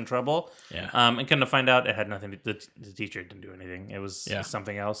the teacher in trouble. Yeah. And kind of find out it had nothing to the teacher didn't do anything. It was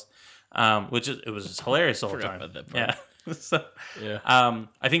something else. It was just hilarious the whole time. About that part. Yeah. So,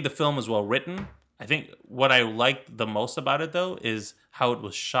 I think the film is well written. I think what I liked the most about it though is how it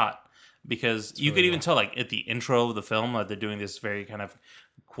was shot, because you could even tell like at the intro of the film that they're doing this very kind of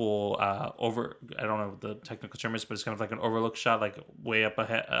cool I don't know what the technical term is, but it's kind of like an overlook shot, like way up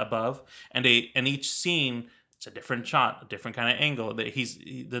above, and each scene it's a different shot, a different kind of angle.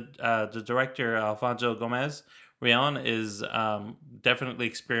 The director Alfonso Gomez Reyon is definitely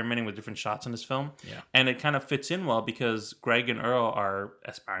experimenting with different shots in this film, and it kind of fits in well because Greg and Earl are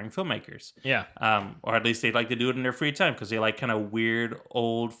aspiring filmmakers, or at least they like to do it in their free time because they like kind of weird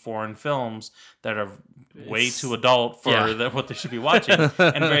old foreign films that are way too adult for what they should be watching and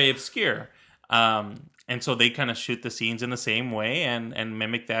very obscure. And so they kind of shoot the scenes in the same way and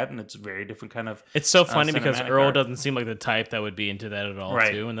mimic that, and it's a very different kind of. It's so funny because Earl doesn't seem like the type that would be into that at all,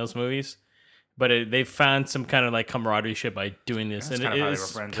 too, in those movies. But they found some kind of like camaraderie ship by doing this, and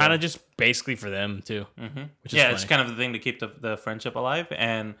it's kind of just basically for them too. Mm-hmm. Which is funny. It's kind of the thing to keep the friendship alive,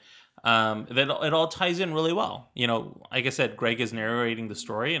 and it all ties in really well. Like I said, Greg is narrating the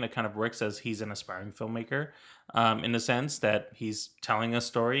story, and it kind of works as he's an aspiring filmmaker, in the sense that he's telling a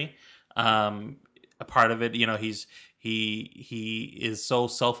story. A part of it, he is so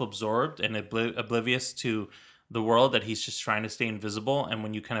self-absorbed and oblivious to the world that he's just trying to stay invisible. And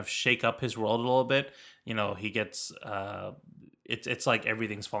when you kind of shake up his world a little bit, he gets it's like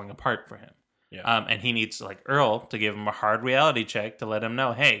everything's falling apart for him. And he needs like Earl to give him a hard reality check to let him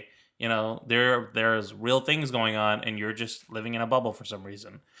know, hey, there's real things going on, and you're just living in a bubble for some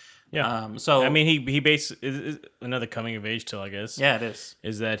reason. So I mean, he basically is another coming of age tale, I guess. Yeah, it is.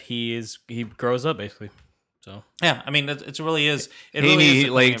 Is that he grows up basically. So yeah, I mean, it really is.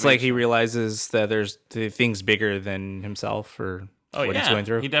 It's like he realizes that there's things bigger than himself or what he's going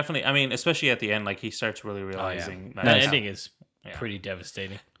through. He definitely. I mean, especially at the end, like he starts really realizing that ending is pretty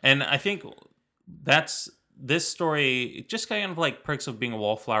devastating. And I think this story, just kind of like Perks of Being a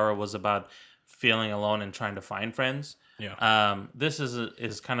Wallflower, was about feeling alone and trying to find friends. Yeah. This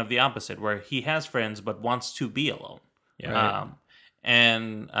is kind of the opposite, where he has friends but wants to be alone. Yeah.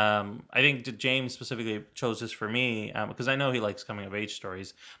 And I think James specifically chose this for me because I know he likes coming of age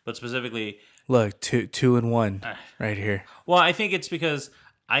stories, but specifically, look, two and one right here. Well, I think it's because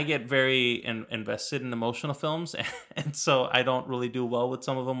I get very invested in emotional films, and so I don't really do well with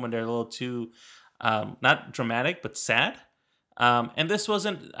some of them when they're a little too not dramatic but sad. And this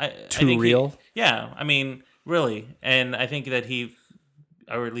wasn't too real. I mean, really, and I think that he.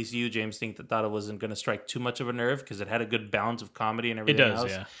 Or at least you, James, thought it wasn't going to strike too much of a nerve because it had a good balance of comedy and everything else.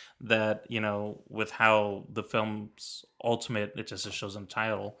 Yeah. That, with how the film's ultimate, it just shows them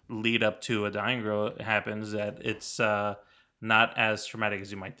title, lead up to a dying girl happens, that it's not as traumatic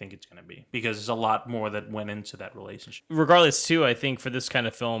as you might think it's going to be because there's a lot more that went into that relationship. Regardless, too, I think for this kind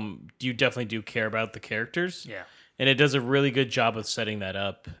of film, you definitely do care about the characters. Yeah. And it does a really good job of setting that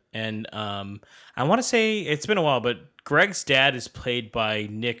up. And I want to say, it's been a while, but Greg's dad is played by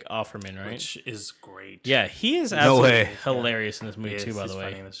Nick Offerman, right? Which is great. Yeah, he is absolutely hilarious in this movie too. By the way,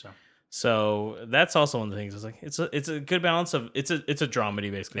 funny in this show. So that's also one of the things. It's like it's a good balance of it's a dramedy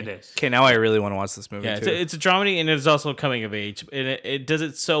basically. It is. Okay, now I really want to watch this movie. Yeah, too. It's a dramedy and it's also coming of age. And it does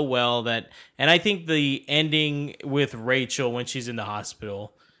it so well that, and I think the ending with Rachel when she's in the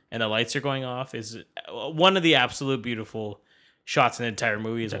hospital and the lights are going off is one of the absolute beautiful shots in the entire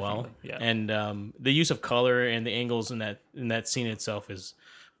movie as well. Yeah. And the use of color and the angles in that scene itself is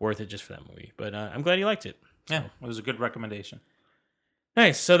worth it just for that movie. But I'm glad you liked it. Yeah, it was a good recommendation.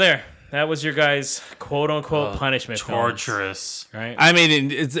 Nice. So there. That was your guys' quote-unquote punishment films, Torturous. right? I mean,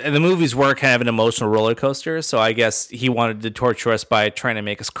 the movies were kind of an emotional roller coaster, so I guess he wanted to torture us by trying to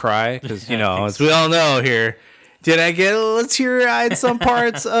make us cry, because, as we all know here, did I get a little teary-eyed some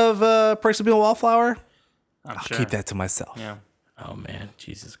parts of Perks of Being a Wallflower? I'll keep that to myself. Yeah. Oh, man.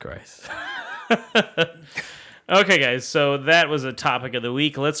 Jesus Christ. Okay, guys, so that was a topic of the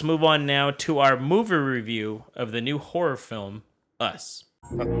week. Let's move on now to our movie review of the new horror film, Us.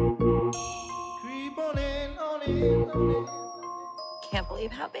 Can't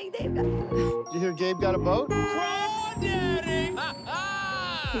believe how big they've got. Did you hear Gabe got a boat?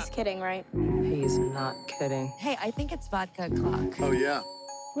 He's kidding, right? He's not kidding. Hey, I think it's vodka o'clock. Oh, yeah.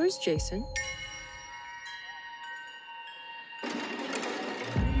 Where's Jason?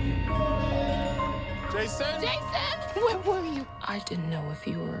 Jason? Jason! Where were you? I didn't know if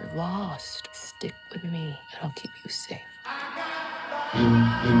you were lost. Stick with me, and I'll keep you safe.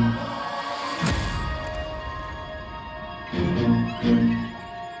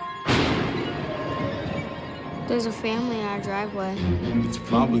 There's a family in our driveway. It's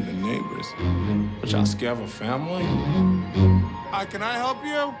probably the neighbors. But y'all scared of a family? Hi, can I help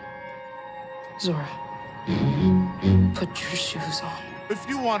you? Zora, put your shoes on. If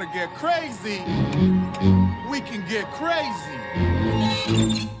you want to get crazy, we can get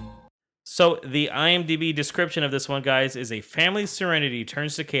crazy. So the IMDb description of this one, guys, is a family's serenity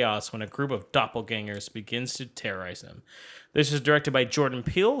turns to chaos when a group of doppelgangers begins to terrorize them. This is directed by Jordan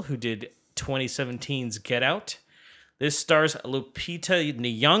Peele, who did 2017's Get Out. This stars Lupita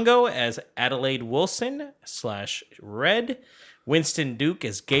Nyong'o as Adelaide Wilson / Red, Winston Duke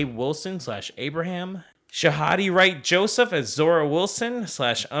as Gabe Wilson / Abraham, Shahadi Wright Joseph as Zora Wilson /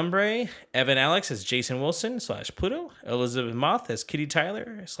 Umbre, Evan Alex as Jason Wilson / Pluto, Elizabeth Moth as Kitty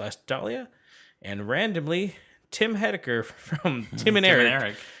Tyler / Dahlia, and randomly, Tim Heidecker from Tim and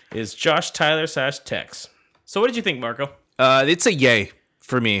Eric is Josh Tyler / Tex. So what did you think, Marco? It's a yay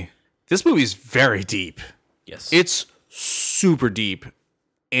for me. This movie's very deep. Yes. It's super deep.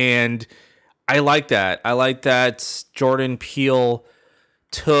 And I like that. I like that Jordan Peele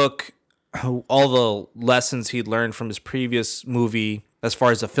took all the lessons he'd learned from his previous movie as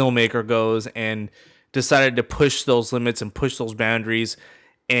far as a filmmaker goes and decided to push those limits and push those boundaries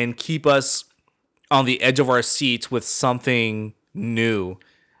and keep us on the edge of our seats with something new.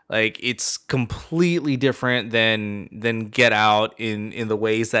 Like, it's completely different than Get Out in the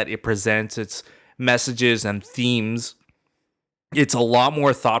ways that it presents its messages and themes. It's a lot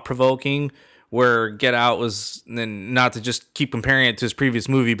more thought-provoking, where Get Out was, and not to just keep comparing it to his previous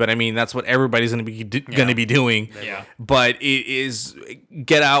movie, but I mean, that's what everybody's going to be doing. Yeah. But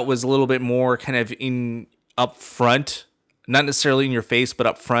Get Out was a little bit more kind of up front, not necessarily in your face, but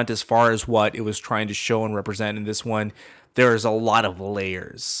up front as far as what it was trying to show and represent. In this one, there's a lot of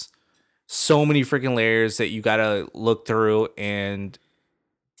layers, so many freaking layers that you got to look through, and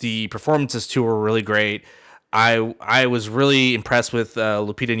the performances too were really great. I was really impressed with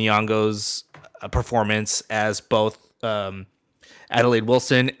Lupita Nyong'o's performance as both Adelaide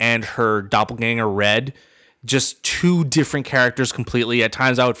Wilson and her doppelganger Red. Just two different characters completely. At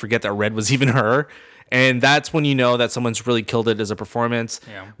times I would forget that Red was even her. And that's when you know that someone's really killed it as a performance.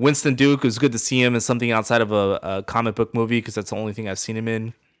 Yeah. Winston Duke, it was good to see him in something outside of a comic book movie, because that's the only thing I've seen him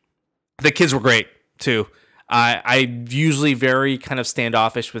in. The kids were great, too. I usually very kind of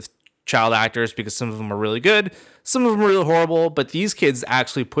standoffish with child actors because some of them are really good, some of them are really horrible, but these kids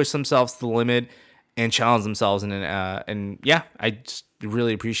actually push themselves to the limit and challenge themselves. And yeah, I just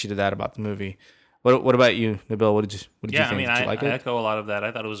really appreciated that about the movie. What about you, Nabil? What did you think? I mean, did you like I it? echo a lot of that.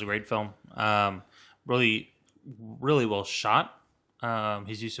 I thought it was a great film. Really, really well shot.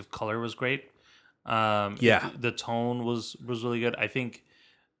 His use of color was great. The tone was really good.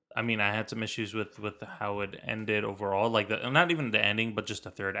 I mean, I had some issues with how it ended overall. Like, not even the ending, but just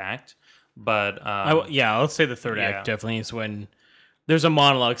the third act. But I'll say the third act definitely is when there's a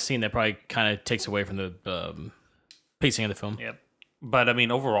monologue scene that probably kind of takes away from the pacing of the film. Yep. But I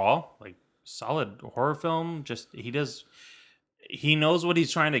mean, overall, like, solid horror film. Just he knows what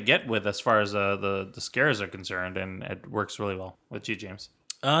he's trying to get with as far as the scares are concerned, and it works really well. With you, James?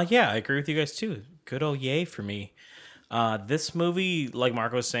 Yeah, I agree with you guys too. Good old yay for me. This movie, like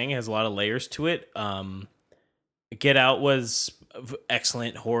Marco was saying, has a lot of layers to it. Get Out was an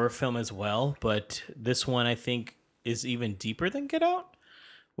excellent horror film as well, but this one I think is even deeper than Get Out,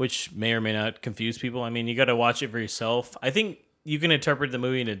 which may or may not confuse people. I mean, you got to watch it for yourself. I think you can interpret the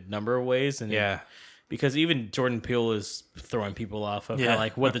movie in a number of ways, and because even Jordan Peele is throwing people off of how,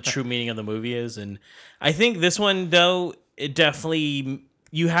 like, what the true meaning of the movie is, and I think this one, though, it definitely,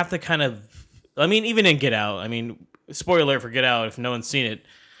 you have to kind of, I mean, even in Get Out, I mean, spoiler alert for Get Out if no one's seen it,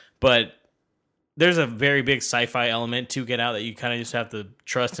 but there's a very big sci-fi element to Get Out that you kind of just have to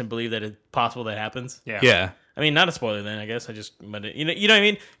trust and believe that it's possible that happens. Yeah. I mean, not a spoiler then, I guess. But you know what I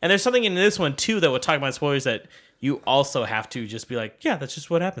mean? And there's something in this one too that we'll talk about spoilers that you also have to just be like, yeah, that's just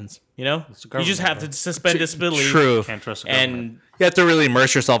what happens. You know? You just have to suspend disbelief. True. Can't trust the And government. You have to really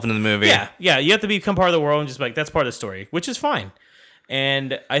immerse yourself into the movie. yeah, you have to become part of the world and just be like, that's part of the story, which is fine.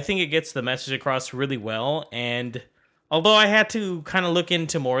 And I think it gets the message across really well. And although I had to kind of look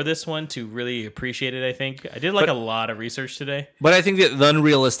into more of this one to really appreciate it, I think I did a lot of research today. But I think that the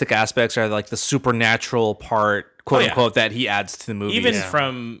unrealistic aspects are like the supernatural part, quote unquote, that he adds to the movie.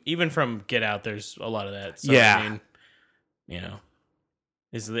 Even from Get Out, there's a lot of that. So, I mean, you know,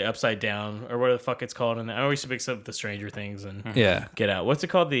 is the Upside Down or what the fuck it's called? And I always mix up the Stranger Things and Get Out. What's it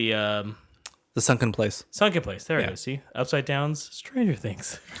called? The Sunken Place. Sunken Place. There it is. See, Upside Down's Stranger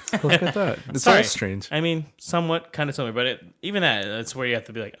Things. Look at that. It's Sorry. all strange. I mean, somewhat kind of similar, but even that's where you have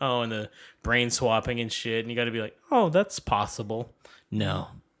to be like, oh, and the brain swapping and shit, and you got to be like, oh, that's possible. No,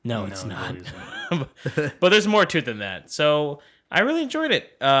 it's not. But there's more to it than that. So I really enjoyed it.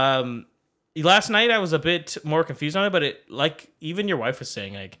 Last night I was a bit more confused on it, but even your wife was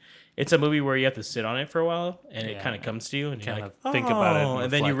saying, like, it's a movie where you have to sit on it for a while, and it kind of comes to you, and you're like, think about it,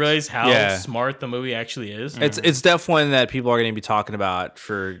 and then you realize how smart the movie actually is. It's definitely one that people are going to be talking about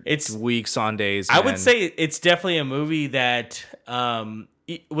for weeks on days. I would say it's definitely a movie that,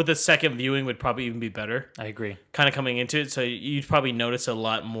 with a second viewing, would probably even be better. I agree. Kind of coming into it, so you'd probably notice a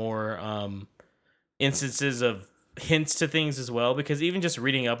lot more instances of hints to things as well, because even just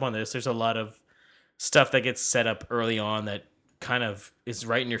reading up on this, there's a lot of stuff that gets set up early on that kind of is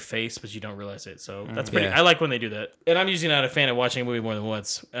right in your face, but you don't realize it. So that's pretty. I like when they do that. And I'm usually not a fan of watching a movie more than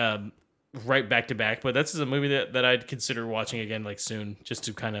once, right back to back. But this is a movie that I'd consider watching again, like soon, just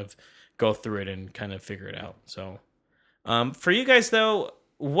to kind of go through it and kind of figure it out. So, for you guys though,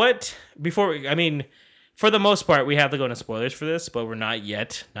 for the most part, we have to go into spoilers for this, but we're not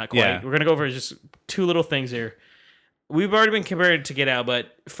yet, not quite. Yeah. We're gonna go over just two little things here. We've already been compared to Get Out,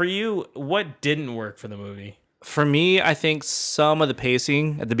 but for you, what didn't work for the movie? For me, I think some of the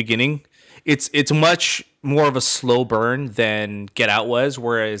pacing at the beginning, it's much more of a slow burn than Get Out was,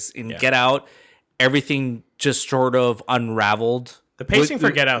 whereas in Get Out, everything just sort of unraveled. The pacing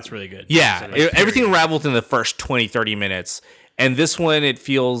for Get Out's really good. Yeah, everything unraveled in the first 20, 30 minutes. And this one, it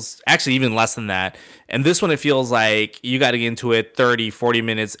feels actually even less than that. And this one, it feels like you got to get into it 30, 40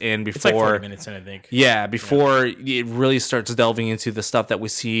 minutes in before. It's like 40 minutes in, I think. Yeah, before it really starts delving into the stuff that we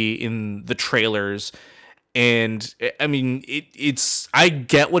see in the trailers. And I mean, I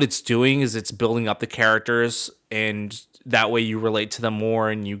get what it's doing is it's building up the characters, and that way you relate to them more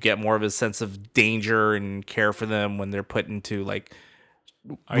and you get more of a sense of danger and care for them when they're put into like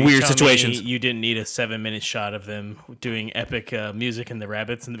weird situations. You didn't need a 7-minute shot of them doing epic music and the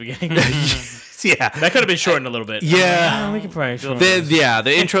rabbits in the beginning. Yeah, that could have been shortened a little bit. Yeah, we can probably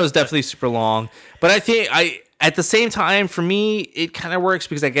the intro is definitely super long, but I think at the same time for me it kind of works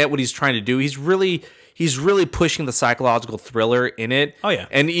because I get what he's trying to do. He's really pushing the psychological thriller in it. Oh yeah,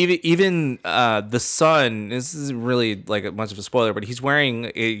 and even the son. This isn't really like much of a spoiler, but he's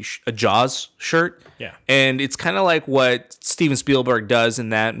wearing a Jaws shirt. Yeah, and it's kind of like what Steven Spielberg does in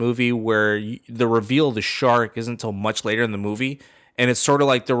that movie, where the reveal of the shark isn't until much later in the movie, and it's sort of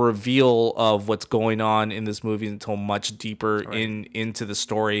like the reveal of what's going on in this movie until much deeper into the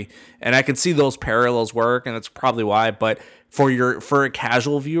story. And I can see those parallels work, and that's probably why. But for a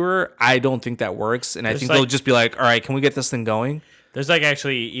casual viewer, I don't think that works, and I think they'll just be like, all right, can we get this thing going? There's like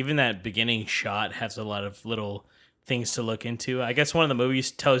actually even that beginning shot has a lot of little things to look into. I guess one of the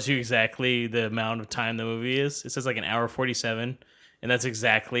movies tells you exactly the amount of time the movie is. It says like 1:47, and that's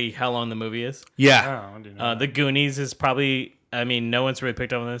exactly how long the movie is. Yeah. The Goonies is probably, I mean, no one's really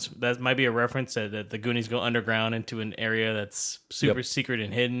picked up on this. That might be a reference that the Goonies go underground into an area that's super secret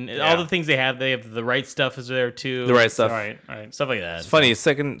and hidden. Yeah. All the things they have The Right Stuff is there too. The Right Stuff. Right. Stuff like that. It's funny.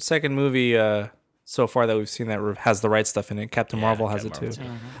 Second movie so far that we've seen that has The Right Stuff in it. Captain Marvel has it too.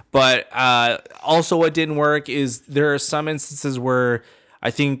 Mm-hmm. But also what didn't work is there are some instances where I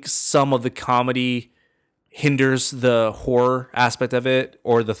think some of the comedy hinders the horror aspect of it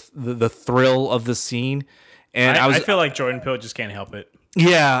or the thrill of the scene. And I feel like Jordan Peele just can't help it.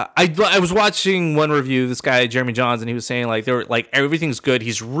 Yeah, I was watching one review, this guy Jeremy Johns, and he was saying like everything's good.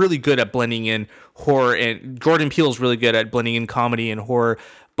 He's really good at blending in horror, and Jordan Peele's really good at blending in comedy and horror.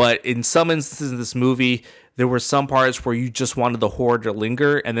 But in some instances in this movie, there were some parts where you just wanted the horror to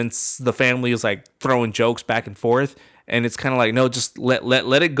linger, and then the family is like throwing jokes back and forth, and it's kind of like, no, just let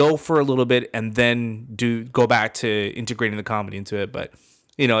it go for a little bit, and then go back to integrating the comedy into it. But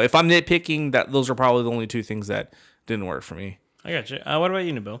you know, if I'm nitpicking, those are probably the only two things that didn't work for me. I got you. What about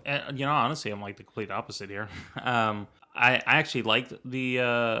you, Nabil? You know, honestly, I'm like the complete opposite here. I actually liked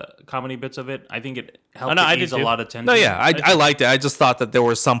the comedy bits of it. I think it helped ease a lot of tension. No, yeah, I liked it. I just thought that there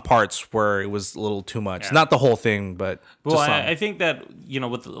were some parts where it was a little too much. Yeah. Not the whole thing, but well, just some. I think that, you know,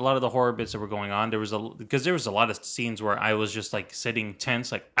 with a lot of the horror bits that were going on, there was a lot of scenes where I was just like sitting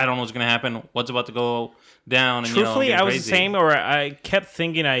tense, like I don't know what's gonna happen, what's about to go down. And, Truthfully, you know, I was the same, or I kept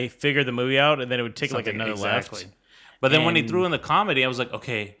thinking I figured the movie out, and then it would take like another left. But then when he threw in the comedy, I was like,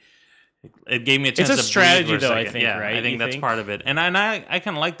 okay. It gave me a chance to It's a strategy, breathe for a though, I second. think, Yeah, right? I think that's part of it. And I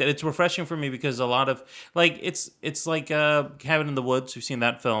kind of like that. It's refreshing for me because a lot of, like, it's like Cabin in the Woods. You've seen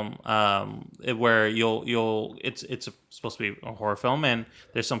that film where it's supposed to be a horror film and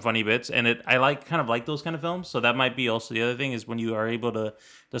there's some funny bits. And I kind of like those kind of films. So that might be also the other thing is when you are able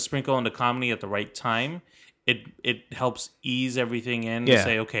to sprinkle in the comedy at the right time, it helps ease everything in to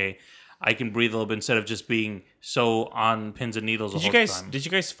say, okay, I can breathe a little bit instead of just being so on pins and needles the whole time. Did you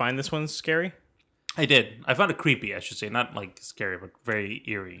guys find this one scary? I did. I found it creepy, I should say. Not like scary, but very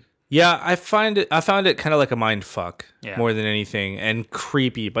eerie. Yeah, I found it kind of like a mind fuck more than anything, and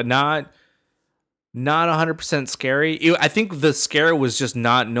creepy, but not 100% scary. I think the scare was just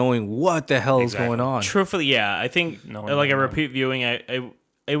not knowing what the hell is going on. Truthfully, yeah, I think like a repeat viewing,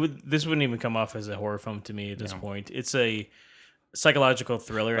 this wouldn't even come off as a horror film to me at this point. It's a psychological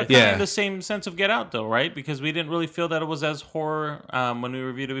thriller. But kind of the same sense of Get Out, though, right? Because we didn't really feel that it was as horror when we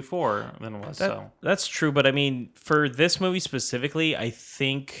reviewed it before than it was. That's true, but I mean, for this movie specifically, I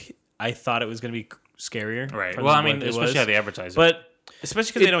think I thought it was going to be scarier. Right. Well, I mean, especially how they advertise it. But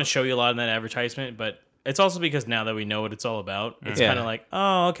especially because they don't show you a lot in that advertisement, but it's also because now that we know what it's all about, it's kind of like,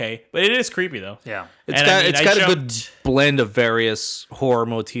 oh, okay. But it is creepy, though. Yeah. It's got a good blend of various horror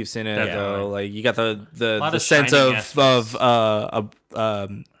motifs in it, though. Like, you got the sense of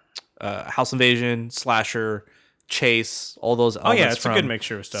house invasion, slasher, chase, all those elements. Oh, yeah, it's a good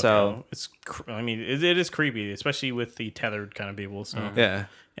mixture of stuff. So it is creepy, especially with the tethered kind of people. So yeah.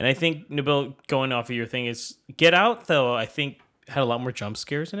 And I think, Nabil, going off of your thing, is Get Out, though, I think had a lot more jump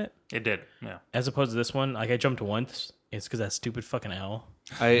scares in it. It did, yeah. As opposed to this one, like I jumped once. It's because that stupid fucking owl.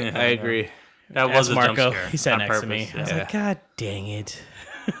 I agree. That was a Marco. jump scare. He sat next to me. I was like, God dang it!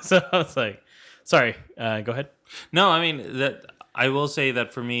 So I was like, sorry. Go ahead. No, I mean that. I will say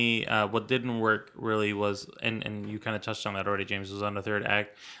that for me, what didn't work really was, and you kind of touched on that already, James, was on the third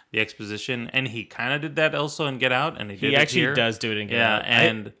act, the exposition, and he kind of did that also in Get Out, and he actually does do it in Get Out.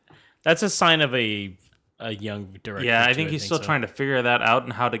 And that's a sign of a young director. Yeah, I think he's still trying to figure that out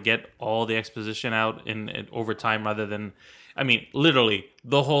and how to get all the exposition out in over time rather than, I mean, literally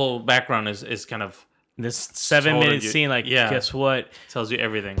the whole background is kind of this 7-minute scene. Like, guess what? Tells you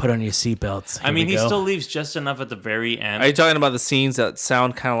everything. Put on your seatbelts. I mean, he still leaves just enough at the very end. Are you talking about the scenes that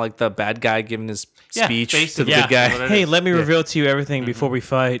sound kind of like the bad guy giving his speech to the good guy? Hey, let me reveal to you everything before we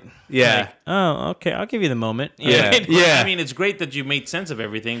fight. Yeah. Like, oh, okay. I'll give you the moment. Yeah. I mean, it's great that you made sense of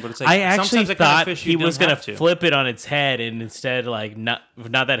everything, but it's like I actually thought he was going to flip it on its head, and instead, like, not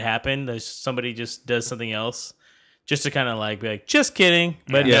that happened. There's somebody just does something else. Just to kind of like be like, just kidding,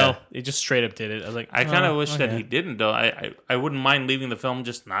 but no, it just straight up did it. I was like, I kind of wish that he didn't, though. I wouldn't mind leaving the film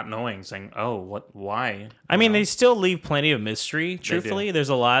just not knowing, saying, oh, why? I mean, they still leave plenty of mystery. Truthfully, there's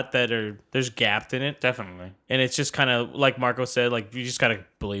a lot that there's gapped in it, definitely, and it's just kind of like Marco said, like you just gotta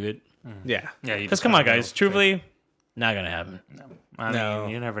believe it. Yeah. Because come on, guys, truthfully, not gonna happen. No. I mean,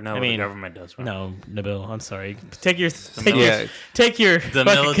 you never know what the government does. Right? No, Nabil, I'm sorry. Take your the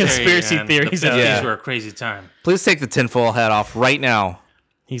fucking conspiracy theories out. The 50s were a crazy time. Please take the tinfoil hat off right now.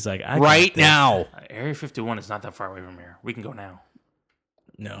 He's like, right now. Area 51 is not that far away from here. We can go now.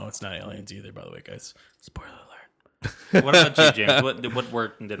 No, it's not aliens either, by the way, guys. Spoiler alert. What about you, James? What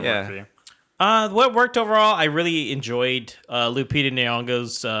worked and didn't work for you? What worked overall, I really enjoyed Lupita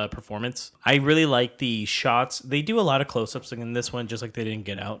Nyong'o's performance. I really like the shots. They do a lot of close-ups in this one, just like they didn't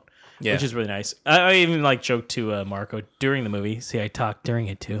Get Out, which is really nice. I even joked to Marco during the movie. See, I talked during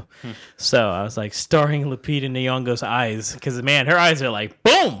it too. So I was like, starring Lupita Nyong'o's eyes, because man, her eyes are like,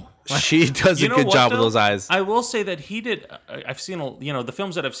 boom! She does a good job with those eyes. I will say that he did. I've seen, the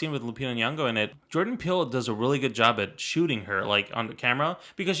films that I've seen with Lupita Nyong'o in it. Jordan Peele does a really good job at shooting her, like on the camera,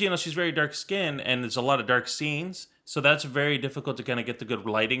 because she's very dark skinned and there's a lot of dark scenes. So that's very difficult to kind of get the good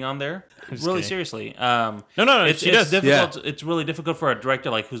lighting on there. Really, seriously. No. It's difficult. Yeah. It's really difficult for a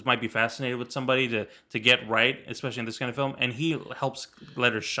director who might be fascinated with somebody to get right, especially in this kind of film. And he helps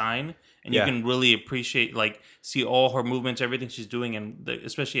let her shine. And you can really appreciate, see all her movements, everything she's doing, and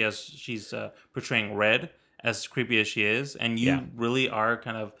especially as she's portraying Red as creepy as she is, and you really are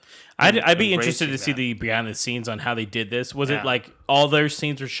kind of. I'd be interested to see that. the behind the scenes on how they did this. Was it like all their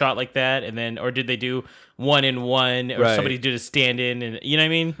scenes were shot like that, and then, or did they do 1-in-1, or somebody did a stand-in, and you know what I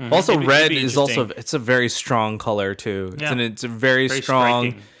mean? Mm-hmm. Also, red is also interesting. it's a very strong color too. Yeah. It's a very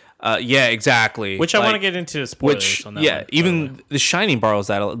strong. striking. Yeah, exactly. Which I want to get into spoilers on that one. Even The Shining borrows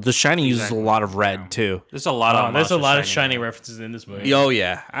that. The Shining uses a lot of red too. There's a lot of there's a lot of Shining references in this movie. Oh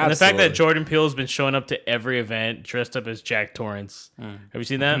yeah, and the fact that absolutely. Jordan Peele has been showing up to every event dressed up as Jack Torrance. Have you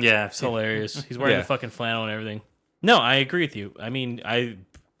seen that? Yeah, it's hilarious. He's wearing Yeah. the fucking flannel and everything. No, I agree with you. I mean,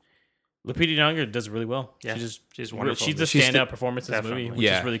 Lupita Nyong'o does it really well. Yeah, she's wonderful. She's the She's standout performance in this movie, which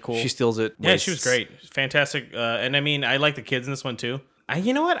is really cool. She steals it. Yeah, she was great, fantastic. And I mean, I like the kids in this one too.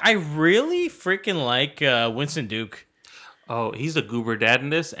 You know what? I really freaking like Winston Duke. Oh, he's the goober dad in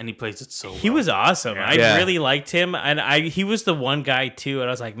this, and he plays it so well. He was awesome. Yeah. I really liked him, and he was the one guy too. And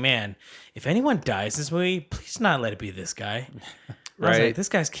I was like, man, if anyone dies in this movie, please not let it be this guy. I was Right. like, this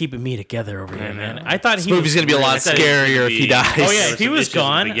guy's keeping me together over here, man. I thought This he movie's was gonna be a lot I thought he was scarier gonna if he be- dies. Oh yeah, if he Some was issues at the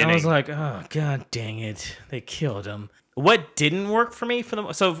gone, I beginning. was like, oh god, dang it, they killed him. What didn't work for me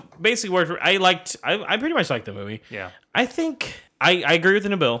so basically worked. I pretty much liked the movie. Yeah. I think I agree with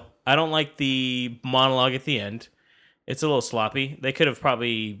Nabil. I don't like the monologue at the end. It's a little sloppy. They could have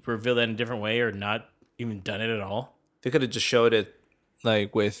probably revealed that in a different way or not even done it at all. They could have just showed it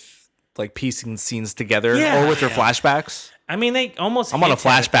like with like piecing scenes together Yeah. or with their flashbacks. I mean, they almost. I'm on a hint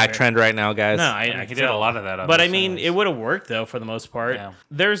at it flashback there. trend right now, guys. No, I He can did a tell. lot of that on But I this mean, series. it would have worked though for the most part. Yeah.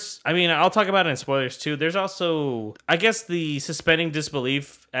 I'll talk about it in spoilers too. There's also, I guess, the suspending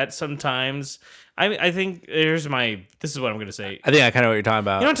disbelief at some times. I think this is what I'm gonna say. I think I kind of know what you're talking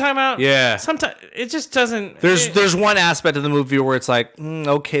about. You know what I'm talking about? Yeah. Sometimes it just doesn't. There's one aspect of the movie where it's like,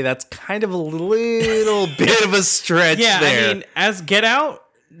 okay, that's kind of a little bit of a stretch Yeah, there. I mean, as Get Out,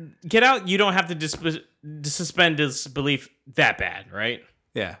 you don't have to suspend disbelief that bad, right?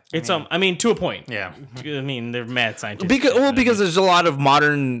 yeah. It's I mean, to a point. Yeah. I mean, they're mad scientists. Because there's a lot of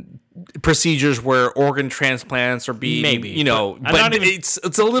modern procedures where organ transplants are being, Maybe, but but I'm not even- it's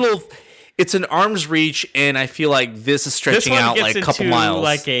a little, it's an arm's reach, and I feel like this is stretching out like a couple into miles.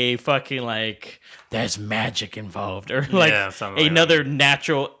 like a fucking there's magic involved, or like something like another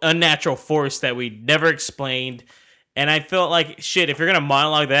unnatural force that we never explained. And I felt like shit. If you're gonna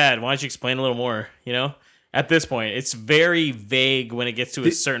monologue that, why don't you explain a little more? You know, at this point, it's very vague when it gets to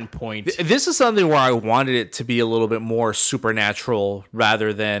a certain point. This is something where I wanted it to be a little bit more supernatural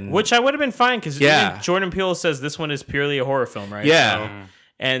rather than Which I would have been fine because Yeah. Jordan Peele says this one is purely a horror film, right? Yeah.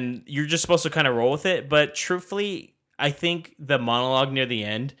 And you're just supposed to kind of roll with it. But truthfully, I think the monologue near the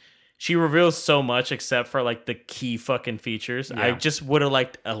end, she reveals so much except for like the key fucking features. I Yeah. just would have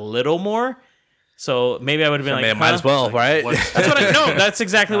liked a little more. So maybe I would have been I like, mean, might as well, right? That's what I know. That's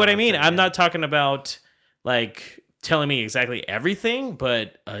exactly what I mean. I'm not talking about like telling me exactly everything,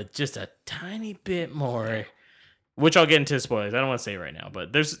 but just a tiny bit more. Which I'll get into spoilers. I don't want to say it right now,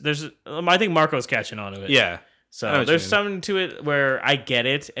 but there's I think Marco's catching on to it. Yeah. I know So what there's you mean. something to it where I get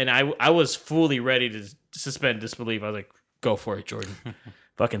it, and I was fully ready to suspend disbelief. I was like, go for it, Jordan.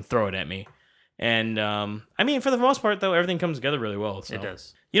 Fucking throw it at me. And I mean, for the most part, though, everything comes together really well. So. It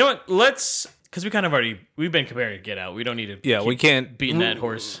does. You know what? Because we've been comparing to Get Out. We don't need to keep we can't beating that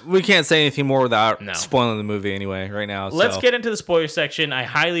horse. We can't say anything more without No. spoiling the movie anyway. Right now, Let's so. get into the spoiler section. I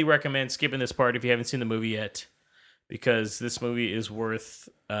highly recommend skipping this part if you haven't seen the movie yet, because this movie is worth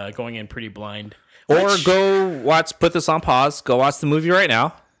going in pretty blind. Or put this on pause, go watch the movie right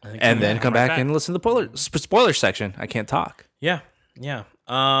now, and then come back and listen to the spoiler section. I can't talk. Yeah.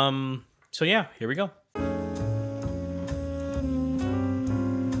 So yeah, here we go.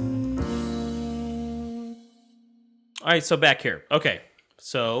 All right, so back here. Okay,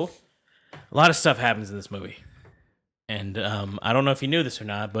 so a lot of stuff happens in this movie, and I don't know if you knew this or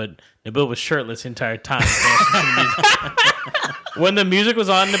not, but Nabil was shirtless the entire time. When the music was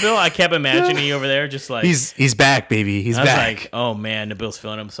on, Nabil, I kept imagining you over there, just like He's back, baby. He's I was back. like, oh man, Nabil's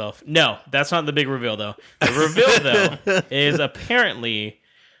feeling himself. No, that's not the big reveal, though. The reveal, though, is apparently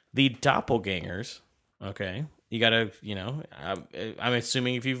the doppelgangers. Okay, you gotta, I'm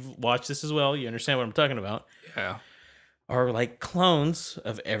assuming if you've watched this as well, you understand what I'm talking about. Yeah. Are like clones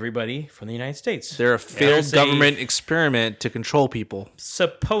of everybody from the United States. They're a failed There's government experiment to control people.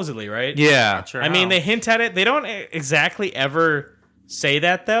 Supposedly, right? Yeah. Not sure I mean, how. they hint at it. They don't exactly ever say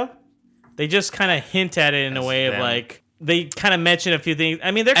that, though. They just kind of hint at it in a way of them. like, they kind of mention a few things.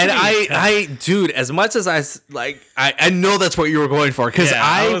 I mean, they're dude, as much as I know that's what you were going for because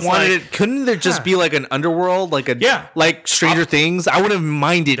I wanted it. Couldn't there just be like an underworld, like like Stranger Things? I wouldn't have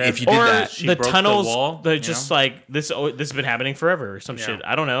minded if you did that. The tunnels, they're just like this. This has been happening forever or some shit.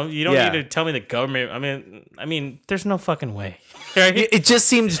 I don't know. You don't need to tell me the government. I mean, there's no fucking way. Right? It just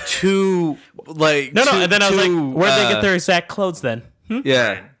seemed too like no. And then I was like, where'd they get their exact clothes then?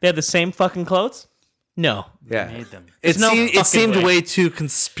 Yeah, they had the same fucking clothes. No. Yeah. Made them. It seemed way too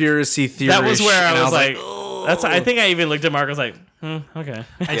conspiracy theory. That was where I was like, that's. I think I even looked at Mark. I was like, okay.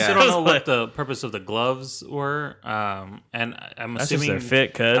 I still don't know what the purpose of the gloves were. And I'm assuming their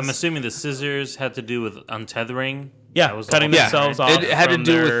fit. I'm assuming the scissors had to do with untethering. Yeah, was cutting themselves off. It had to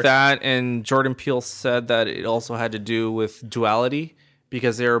do with that, and Jordan Peele said that it also had to do with duality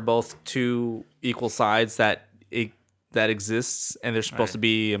because they are both two equal sides that exists, and they're supposed to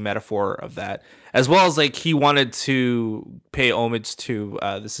be a metaphor of that, as well as like he wanted to pay homage to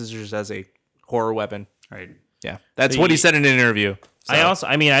the scissors as a horror weapon. Right. Yeah, that's what he said in an interview. So.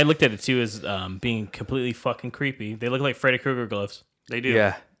 I looked at it too as being completely fucking creepy. They look like Freddy Krueger gloves. They do.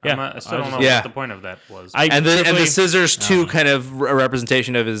 Yeah. I still don't know what the point of that was. And the scissors too, kind of a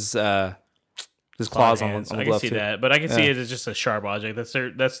representation of his claws on the I can glove see too. that, but I can see it as just a sharp object.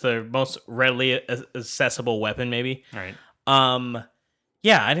 That's their most readily accessible weapon, maybe. Right.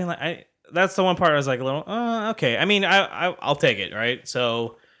 Yeah, I didn't like. That's the one part I was like a little. Okay. I mean, I'll take it. Right.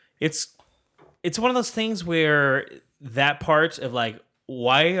 So it's one of those things where that part of like,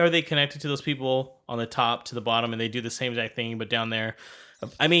 why are they connected to those people on the top to the bottom, and they do the same exact thing, but down there.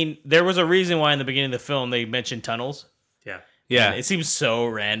 I mean, there was a reason why in the beginning of the film they mentioned tunnels. Yeah. Yeah. And it seems so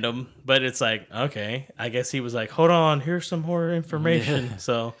random, but it's like, okay, I guess he was like, hold on, here's some more information. Yeah.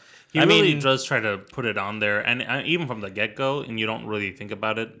 So he really does try to put it on there, and even from the get-go, and you don't really think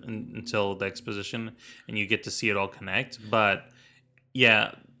about it until the exposition, and you get to see it all connect. But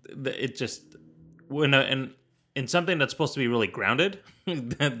yeah, it just in something that's supposed to be really grounded,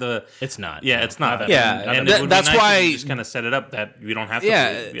 it's not. Yeah, it's not. Yeah, and that's nice why you just kind of set it up that you don't have to.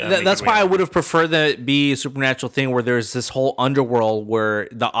 Yeah, that's why I would have preferred that it be a supernatural thing where there's this whole underworld where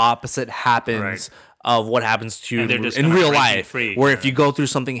the opposite happens of what happens to you in real life. Free, where if you go through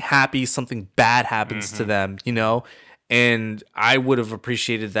something happy, something bad happens to them, you know? And I would have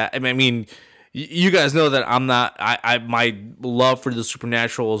appreciated that. I mean, you guys know that I'm not. My love for the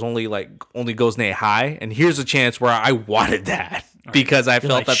supernatural is only goes nay high, and here's a chance where I wanted that because I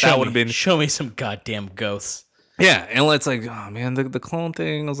felt that would have been show me some goddamn ghosts. Yeah, and it's like, oh man, the clone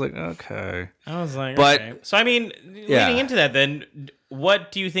thing. I was like, okay. I was like, okay. So I mean, leading into that, then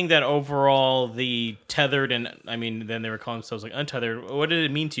what do you think that overall the tethered and then they were calling themselves like untethered? What did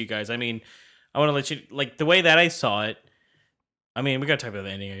it mean to you guys? I mean, I want to let you like the way that I saw it. I mean, we gotta talk about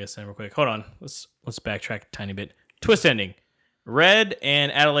the ending, I guess, then real quick. Hold on, let's backtrack a tiny bit. Twist ending. Red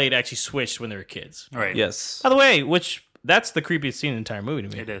and Adelaide actually switched when they were kids. Right. Yes. By the way, that's the creepiest scene in the entire movie to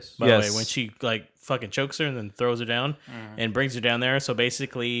me. It is. By the way, when she like fucking chokes her and then throws her down and brings her down there. So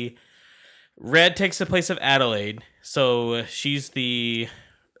basically, Red takes the place of Adelaide. So she's the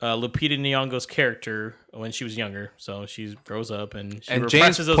Lupita Nyong'o's character when she was younger. So she grows up and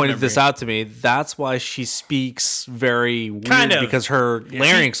James pointed this out to me. That's why she speaks very weird because her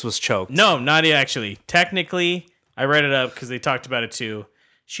larynx was choked. No, not actually. Technically, I read it up because they talked about it too.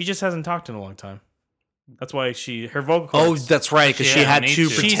 She just hasn't talked in a long time. That's why her vocal cords. Oh, that's right, because she had to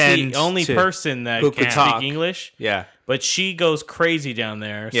pretend. She's the only person that can speak English. Yeah, but she goes crazy down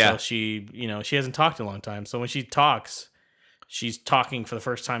there. Yeah, so she hasn't talked in a long time. So when she talks, she's talking for the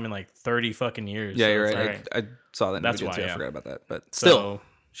first time in like 30 fucking years. Yeah, so you're right. I saw that. That's why too. I forgot about that. But still,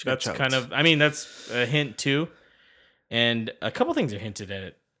 that's kind of. I mean, that's a hint too, and a couple things are hinted at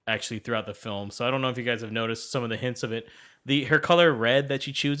it actually throughout the film. So I don't know if you guys have noticed some of the hints of it. Her color red that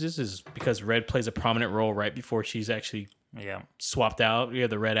she chooses is because red plays a prominent role right before she's actually swapped out. You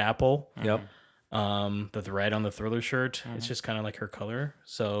have the red apple. Yep. The red on the Thriller shirt. It's just kind of like her color.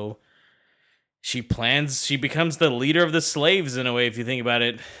 So she becomes the leader of the slaves in a way, if you think about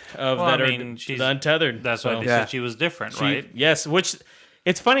it. She's the untethered. That's why they said she was different, right? Yes, which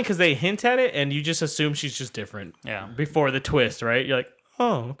it's funny because they hint at it and you just assume she's just different. Yeah. Before the twist, right? You're like,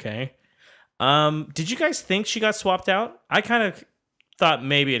 oh, okay. Did you guys think she got swapped out? I kind of thought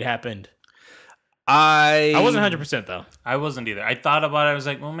maybe it happened. I wasn't 100% though. I wasn't either. I thought about it. I was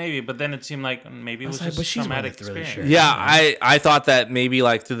like, well, maybe, but then it seemed like maybe it was just traumatic experience. Really yeah, I thought that maybe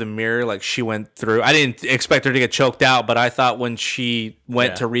like through the mirror, like she went through. I didn't expect her to get choked out, but I thought when she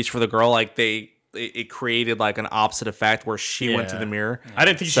went to reach for the girl, like it created like an opposite effect where she went to the mirror. I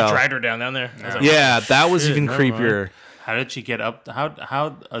didn't think she dragged her down there. That was even creepier. How did she get up?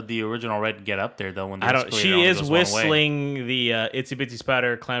 How the original Red get up there though? When I don't. She is whistling the itsy bitsy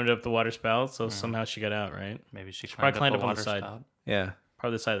spider climbed up the water spout, so somehow she got out. Right? Maybe she probably climbed up on water the side. spout. Yeah.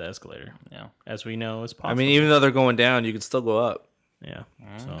 Probably the side of the escalator. Yeah. As we know, is possible. I mean, even though they're going down, you can still go up. Yeah.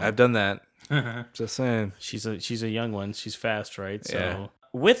 So. I've done that. Just saying. She's a young one. She's fast, right? So Yeah.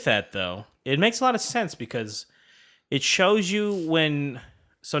 with that though, it makes a lot of sense because it shows you when.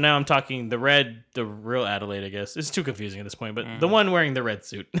 So now I'm talking the real Adelaide, I guess. It's too confusing at this point, but the one wearing the red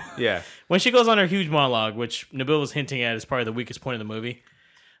suit. Yeah. When she goes on her huge monologue, which Nabil was hinting at is probably the weakest point of the movie.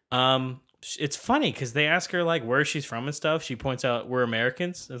 It's funny because they ask her like where she's from and stuff. She points out we're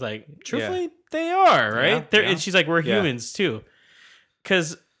Americans. It's like, truthfully, they are, right? Yeah. And she's like, we're humans too.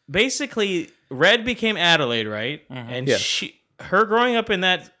 Because basically, Red became Adelaide, right? And her growing up in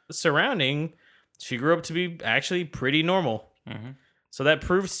that surrounding, she grew up to be actually pretty normal. So that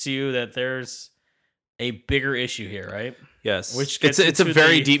proves to you that there's a bigger issue here, right? Yes. Which it's a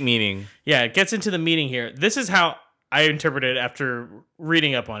very deep meaning. Yeah, it gets into the meaning here. This is how I interpreted it after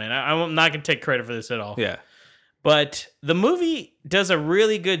reading up on it. I'm not going to take credit for this at all. Yeah. But the movie does a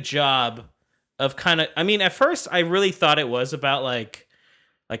really good job of kind of, I mean, at first I really thought it was about like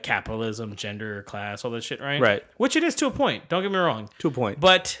capitalism, gender, class, all that shit, right? Right. Which it is to a point. Don't get me wrong. To a point.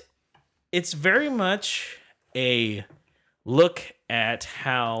 But it's very much a look at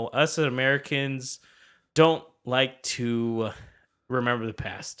how us as Americans don't like to remember the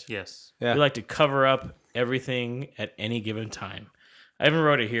past. Yes. Yeah. We like to cover up everything at any given time. I even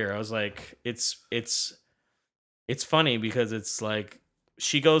wrote it here. I was like, it's funny because it's like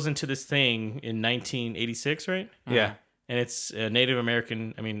she goes into this thing in 1986, right? Yeah. And it's a Native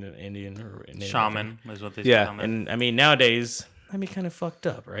American, I mean, Indian or Native Shaman is what they say. Yeah. And I mean, nowadays, that'd be kind of fucked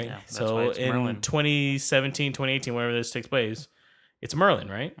up, right? Yeah, that's so why it's in Merlin. 2017, 2018, whenever this takes place, it's Merlin,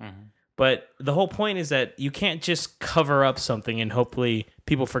 right? But the whole point is that you can't just cover up something and hopefully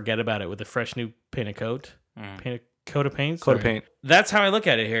people forget about it with a fresh new paint of coat. Coat of paint? Coat of Sorry. paint. That's how I look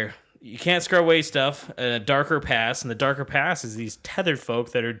at it here. You can't scrub away stuff in a darker past, and the darker past is these tethered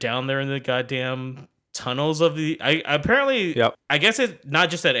folk that are down there in the goddamn tunnels of the... I guess it's not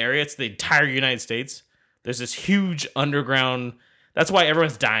just that area, it's the entire United States. There's this huge underground... That's why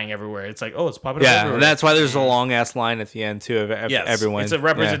everyone's dying everywhere. It's like, oh, it's popping up Yeah, everywhere. and that's why there's a long ass line at the end too of everyone. It's a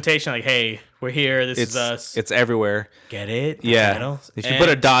representation like, hey, we're here. This is us. It's everywhere. Get it? Yeah. If you put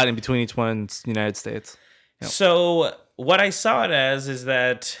a dot in between each one, it's United States. Yep. So what I saw it as is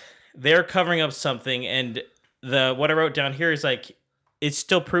that they're covering up something, and what I wrote down here is like it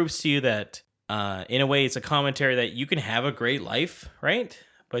still proves to you that in a way it's a commentary that you can have a great life, right?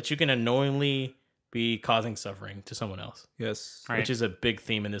 But you can unknowingly be causing suffering to someone else. Yes. Which is a big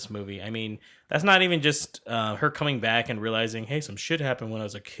theme in this movie. I mean, that's not even just her coming back and realizing, hey, some shit happened when I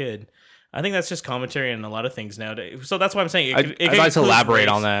was a kid. I think that's just commentary on a lot of things nowadays. So that's why I'm saying I'd like to elaborate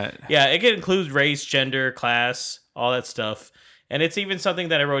on that. Yeah, it can include race, gender, class, all that stuff. And it's even something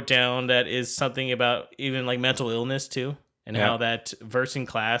that I wrote down that is something about even like mental illness too. And how that versing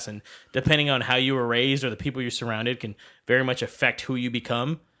class and depending on how you were raised or the people you're surrounded can very much affect who you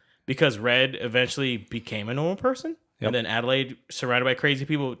become. Because Red eventually became a normal person, and then Adelaide, surrounded by crazy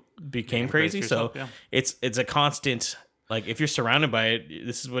people, became crazy. Yourself, so it's a constant. Like if you're surrounded by it,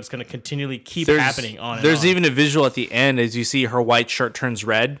 this is what's going to continually keep happening on. And there's on. even a visual at the end as you see her white shirt turns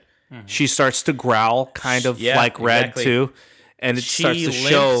red. She starts to growl, kind of like Red too, and it starts to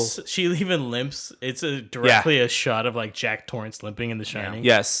show. She even limps. It's directly a shot of like Jack Torrance limping in The Shining.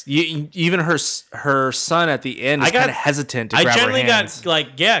 Yes, even her son at the end is kind of hesitant to grab her hands. I generally got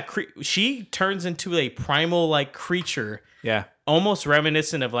like she turns into a primal like creature. Yeah. Almost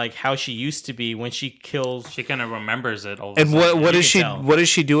reminiscent of like how she used to be when she kills. She kind of remembers it all. And what does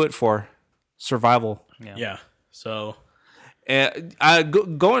she do it for? Survival. Yeah. So.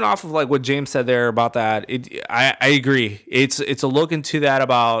 Going off of like what James said there about that, I agree. It's a look into that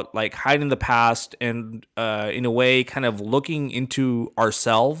about like hiding the past and in a way kind of looking into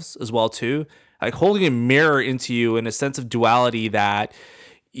ourselves as well too, like holding a mirror into you in a sense of duality that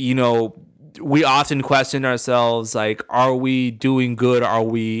we often question ourselves like, are we doing good? Are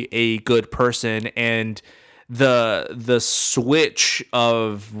we a good person? And the switch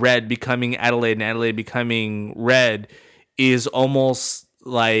of Red becoming Adelaide and Adelaide becoming Red is almost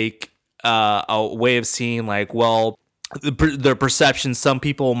like a way of seeing like, well, the perception, some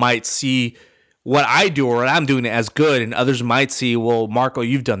people might see what I do or what I'm doing as good, and others might see, well, Marco,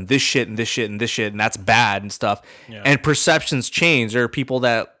 you've done this shit and this shit and this shit, and that's bad and stuff. Yeah. And perceptions change. There are people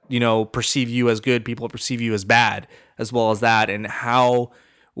that, perceive you as good, people perceive you as bad, as well as that, and how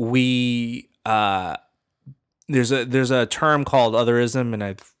we there's a term called otherism, and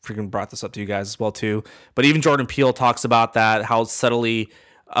I freaking brought this up to you guys as well too. But even Jordan Peele talks about that, how subtly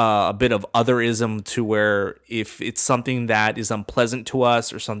a bit of otherism, to where if it's something that is unpleasant to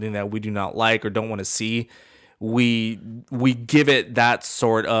us or something that we do not like or don't want to see, we give it that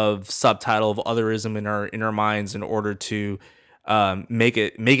sort of subtitle of otherism in our minds in order to make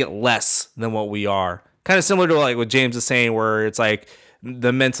it less than what we are. Kind of similar to like what James is saying, where it's like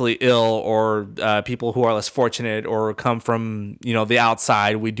the mentally ill or people who are less fortunate or come from, the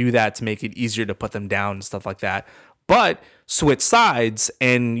outside. We do that to make it easier to put them down and stuff like that. But switch sides,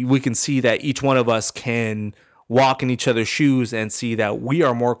 and we can see that each one of us can walk in each other's shoes and see that we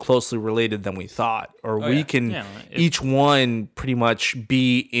are more closely related than we thought, or we can each one pretty much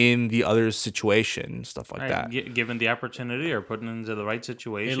be in the other's situation, stuff like that. Given the opportunity or put into the right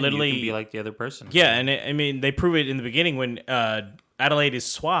situation, It literally, you can be like the other person. Yeah, and I mean, they prove it in the beginning when Adelaide is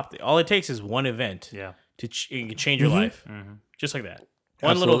swapped. All it takes is one event to change your life. Mm-hmm. Just like that.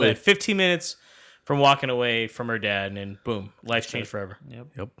 One little event. 15 minutes from walking away from her dad, and boom, life's changed forever.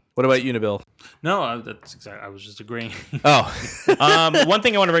 Yep. What about you, Nabil? No, that's exactly. I was just agreeing. One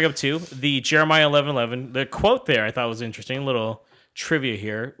thing I want to bring up too, the Jeremiah 11:11, the quote there I thought was interesting. A little trivia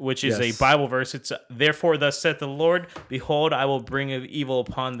here, which is a Bible verse. It's, "Therefore thus saith the Lord, behold, I will bring evil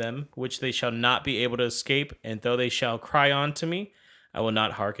upon them, which they shall not be able to escape, and though they shall cry unto me, I will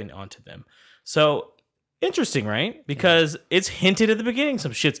not hearken unto them." So interesting, right? Because it's hinted at the beginning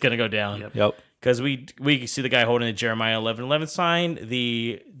some shit's gonna go down. Yep. Because we see the guy holding the Jeremiah 11:11 sign.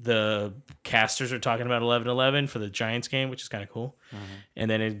 The casters are talking about 11:11 for the Giants game, which is kind of cool. Mm-hmm. And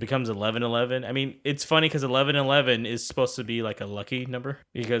then it becomes 11:11. I mean, it's funny because 11:11 is supposed to be like a lucky number,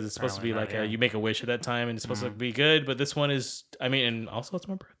 because it's supposed to be like you make a wish at that time and it's supposed to be good. But this one is, I mean, and also it's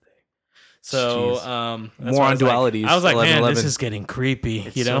my birthday. So that's more on dualities. I was like, 11, man, 11. this is getting creepy.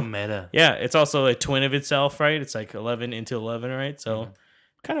 It's so meta. Yeah, it's also a twin of itself, right? It's like 11 into 11, right? So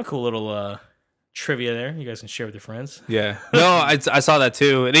kind of cool little trivia there. You guys can share with your friends. Yeah. No, I saw that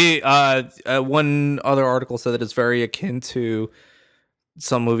too. And one other article said that it's very akin to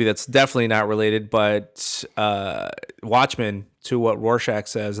some movie that's definitely not related, but Watchmen, to what Rorschach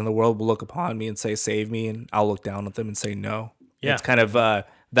says, "And the world will look upon me and say, 'Save me,' and I'll look down at them and say, 'No.'" Yeah. It's kind of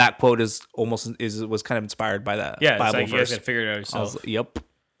that quote was kind of inspired by that Yeah, Bible it's like verse. you guys gotta figure it out yourself. Yep.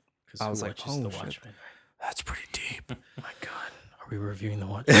 I was like, oh, the shit. Watchmen. That's pretty deep. My God. Are we reviewing the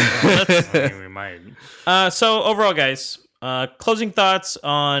Watchmen? We might. So overall, guys, closing thoughts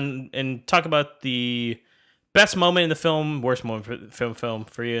on, and talk about the best moment in the film, worst moment for the film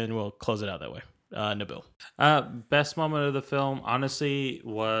for you, and we'll close it out that way. Nabil. Best moment of the film, honestly,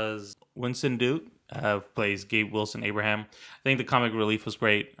 was Winston Duke. Plays Gabe Wilson Abraham. I think the comic relief was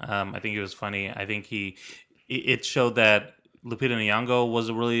great. I think it was funny. I think it showed that Lupita Nyong'o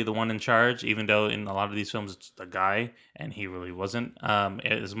was really the one in charge, even though in a lot of these films it's the guy, and he really wasn't,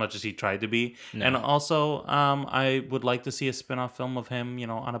 as much as he tried to be. No. And also, I would like to see a spin-off film of him,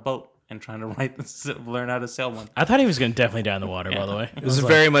 on a boat and trying to learn how to sail one. I thought he was going to definitely die in the water, by the way. It was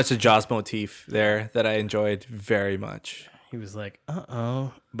very much a Jaws motif there that I enjoyed very much. He was like,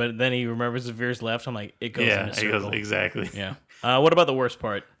 uh-oh. But then he remembers the veers left. I'm like, it goes in a circle. Goes, exactly. Yeah. What about the worst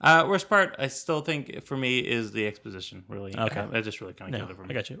part? Worst part, I still think, for me, is the exposition, really. Okay. It just really kind of killed it for me.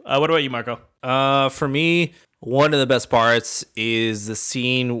 I got you. What about you, Marco? For me, one of the best parts is the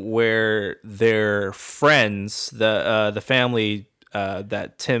scene where their friends, the family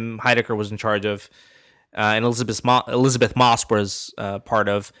that Tim Heidecker was in charge of, and Elizabeth Moss was part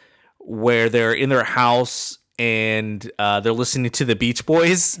of, where they're in their house and they're listening to the Beach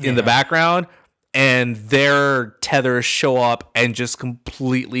Boys in the background, and their tethers show up and just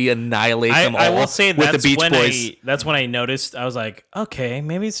completely annihilate them all. I will say with the Beach Boys. That's when I noticed. I was like, okay,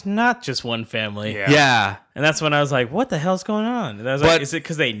 maybe it's not just one family. Yeah. And that's when I was like, what the hell's going on? And I was like, is it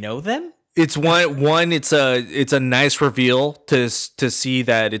because they know them? It's one. It's a nice reveal to see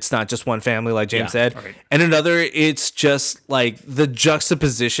that it's not just one family, like James said, right. And another, it's just like the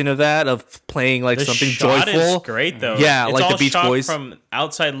juxtaposition of that, of playing like the something shot joyful. Is great though. Yeah, it's like all the Beach shot Boys from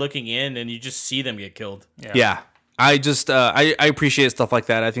outside looking in, and you just see them get killed. Yeah. I just I appreciate stuff like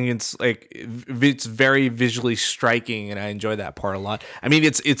that. I think it's very visually striking, and I enjoy that part a lot. I mean,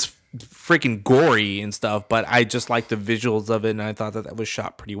 it's freaking gory and stuff, but I just like the visuals of it, and I thought that was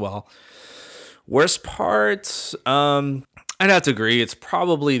shot pretty well. Worst part, I'd have to agree. It's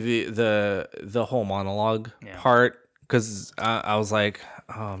probably the whole monologue part, because I was like,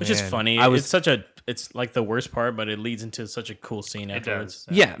 oh, which man. is funny. It's such a it's like the worst part, but it leads into such a cool scene afterwards.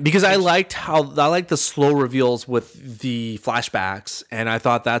 Yeah, because I liked the slow reveals with the flashbacks, and I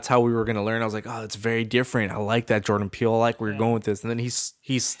thought that's how we were going to learn. I was like, oh, it's very different. I like that, Jordan Peele. I like where you're going with this, and then he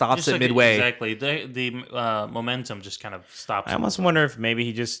stops Just it like midway. Exactly, the momentum just kind of stops. I almost wonder if maybe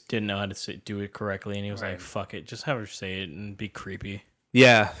he just didn't know how to do it correctly, and he was like, "Fuck it, just have her say it and be creepy."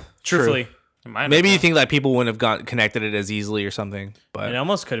 Yeah, truthfully. true. Maybe you think that people wouldn't have connected it as easily or something, but it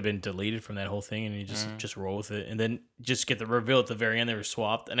almost could have been deleted from that whole thing, and you just roll with it, and then just get the reveal at the very end. They were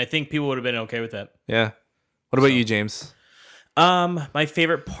swapped, and I think people would have been okay with that. Yeah. What about you, James? My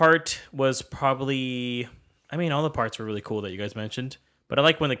favorite part was probably, I mean, all the parts were really cool that you guys mentioned, but I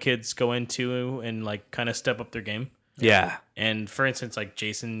like when the kids go into and like kind of step up their game. Yeah. And for instance, like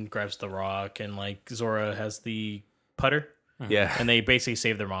Jason grabs the rock, and like Zora has the putter. Yeah. And they basically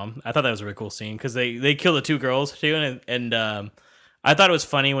save their mom. I thought that was a really cool scene because they kill the two girls too, and I thought it was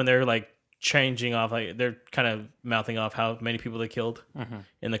funny when they're like changing off, like they're kind of mouthing off how many people they killed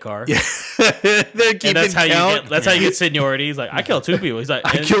in the car. Yeah. And that's how you get seniority. He's like, I killed 2 people. He's like,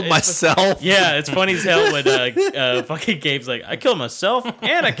 I killed myself. Yeah, it's funny as hell when fucking Gabe's like, I killed myself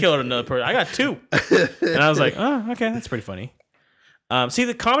and I killed another person. I got 2. And I was like, oh, okay, that's pretty funny. See,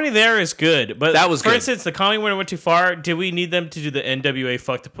 the comedy there is good, but that was for good. instance, the comedy when it went too far, did we need them to do the NWA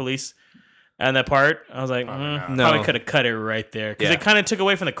fuck the police and that part? I was like, probably could have cut it right there because it kind of took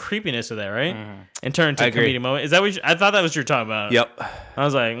away from the creepiness of that, right? And turned into a comedic moment. Is that what I thought that was what you're talking about? Yep. I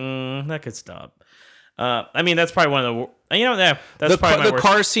was like, that could stop. I mean, that's probably one of the that's probably the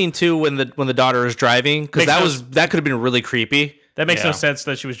car scene too when the daughter is driving, because that could have been really creepy. That makes no sense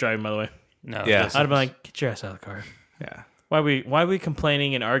that she was driving, by the way. No. Yeah. I'd have been like, get your ass out of the car. Yeah. Why are we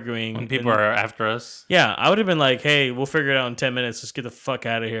complaining and arguing when people are after us? Yeah, I would have been like, hey, we'll figure it out in 10 minutes. Let's get the fuck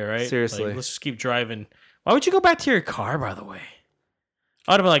out of here, right? Seriously. Like, let's just keep driving. Why would you go back to your car, by the way?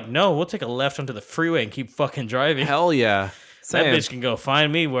 I would have been like, no, we'll take a left onto the freeway and keep fucking driving. Hell yeah. That bitch can go find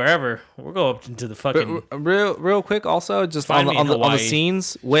me wherever. We'll go up into the fucking... But real quick also, just on the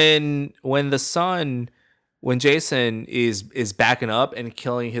scenes, when the son... When Jason is backing up and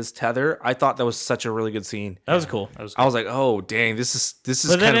killing his tether, I thought that was such a really good scene. That was cool. I was like, oh dang, this is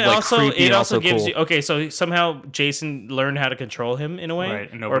but kind of like also, creepy and also gives cool. you, okay, so somehow Jason learned how to control him in a way,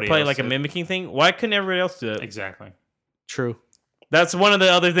 right, and or play like a mimicking thing. Why couldn't everybody else do that? Exactly. True. That's one of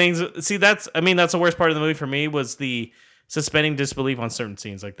the other things. See, that's the worst part of the movie for me was the suspending disbelief on certain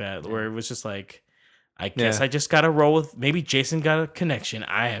scenes like that, where it was just like, I guess I just gotta roll with. Maybe Jason got a connection.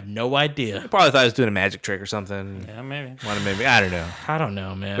 I have no idea. I probably thought he was doing a magic trick or something. Yeah, maybe. I don't know. I don't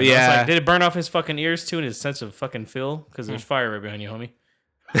know, man. But yeah, I was like, did it burn off his fucking ears too and his sense of fucking feel? Because there's fire right behind you, homie.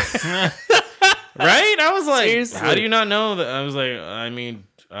 Right? I was like, seriously? How do you not know that? I was like, I mean,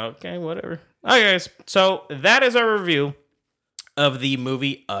 okay, whatever. All right, guys. So that is our review of the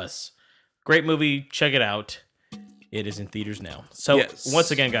movie Us. Great movie. Check it out. It is in theaters now. So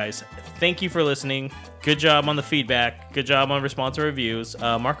once again, guys, thank you for listening. Good job on the feedback. Good job on response to reviews.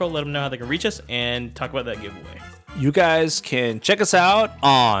 Marco, let them know how they can reach us and talk about that giveaway. You guys can check us out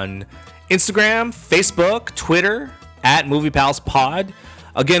on Instagram, Facebook, Twitter, at Movie Pals Pod.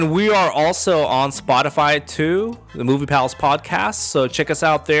 Again, we are also on Spotify too, the Movie Pals Podcast. So check us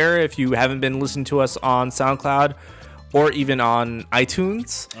out there if you haven't been listening to us on SoundCloud or even on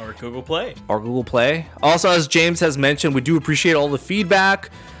iTunes. Or Google Play. Also, as James has mentioned, we do appreciate all the feedback,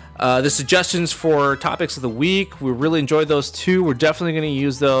 the suggestions for topics of the week. We really enjoyed those too. We're definitely going to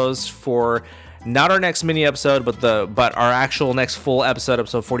use those for not our next mini episode, but our actual next full episode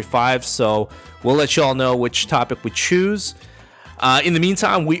 45. So we'll let you all know which topic we choose. In the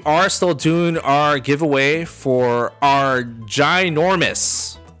meantime, we are still doing our giveaway for our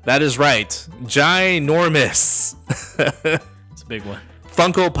ginormous... That is right. Ginormous. It's a big one.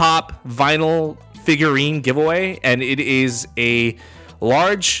 Funko Pop vinyl figurine giveaway. And it is a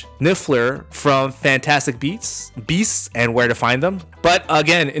large Niffler from Fantastic Beasts and Where to Find Them. But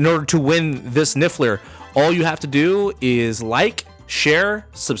again, in order to win this Niffler, all you have to do is like, share,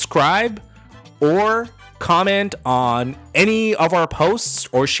 subscribe, or comment on any of our posts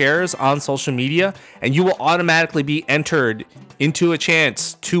or shares on social media, and you will automatically be entered into a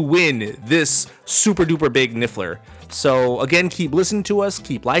chance to win this super duper big Niffler. So again, keep listening to us,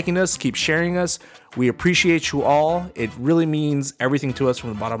 keep liking us, keep sharing us. We appreciate you all. It really means everything to us from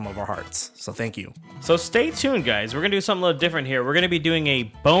the bottom of our hearts. So thank you. So stay tuned, guys. We're going to do something a little different here. We're going to be doing a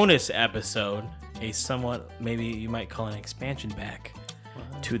bonus episode, a somewhat, maybe you might call it an expansion back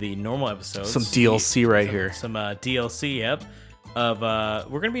to the normal episodes. Some DLC right here. Some DLC, yep.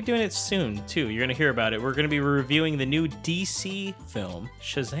 We're gonna be doing it soon too. You're gonna hear about it. We're gonna be reviewing the new DC film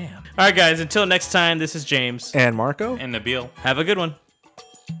Shazam. All right, guys. Until next time, this is James and Marco and Nabil. Have a good one.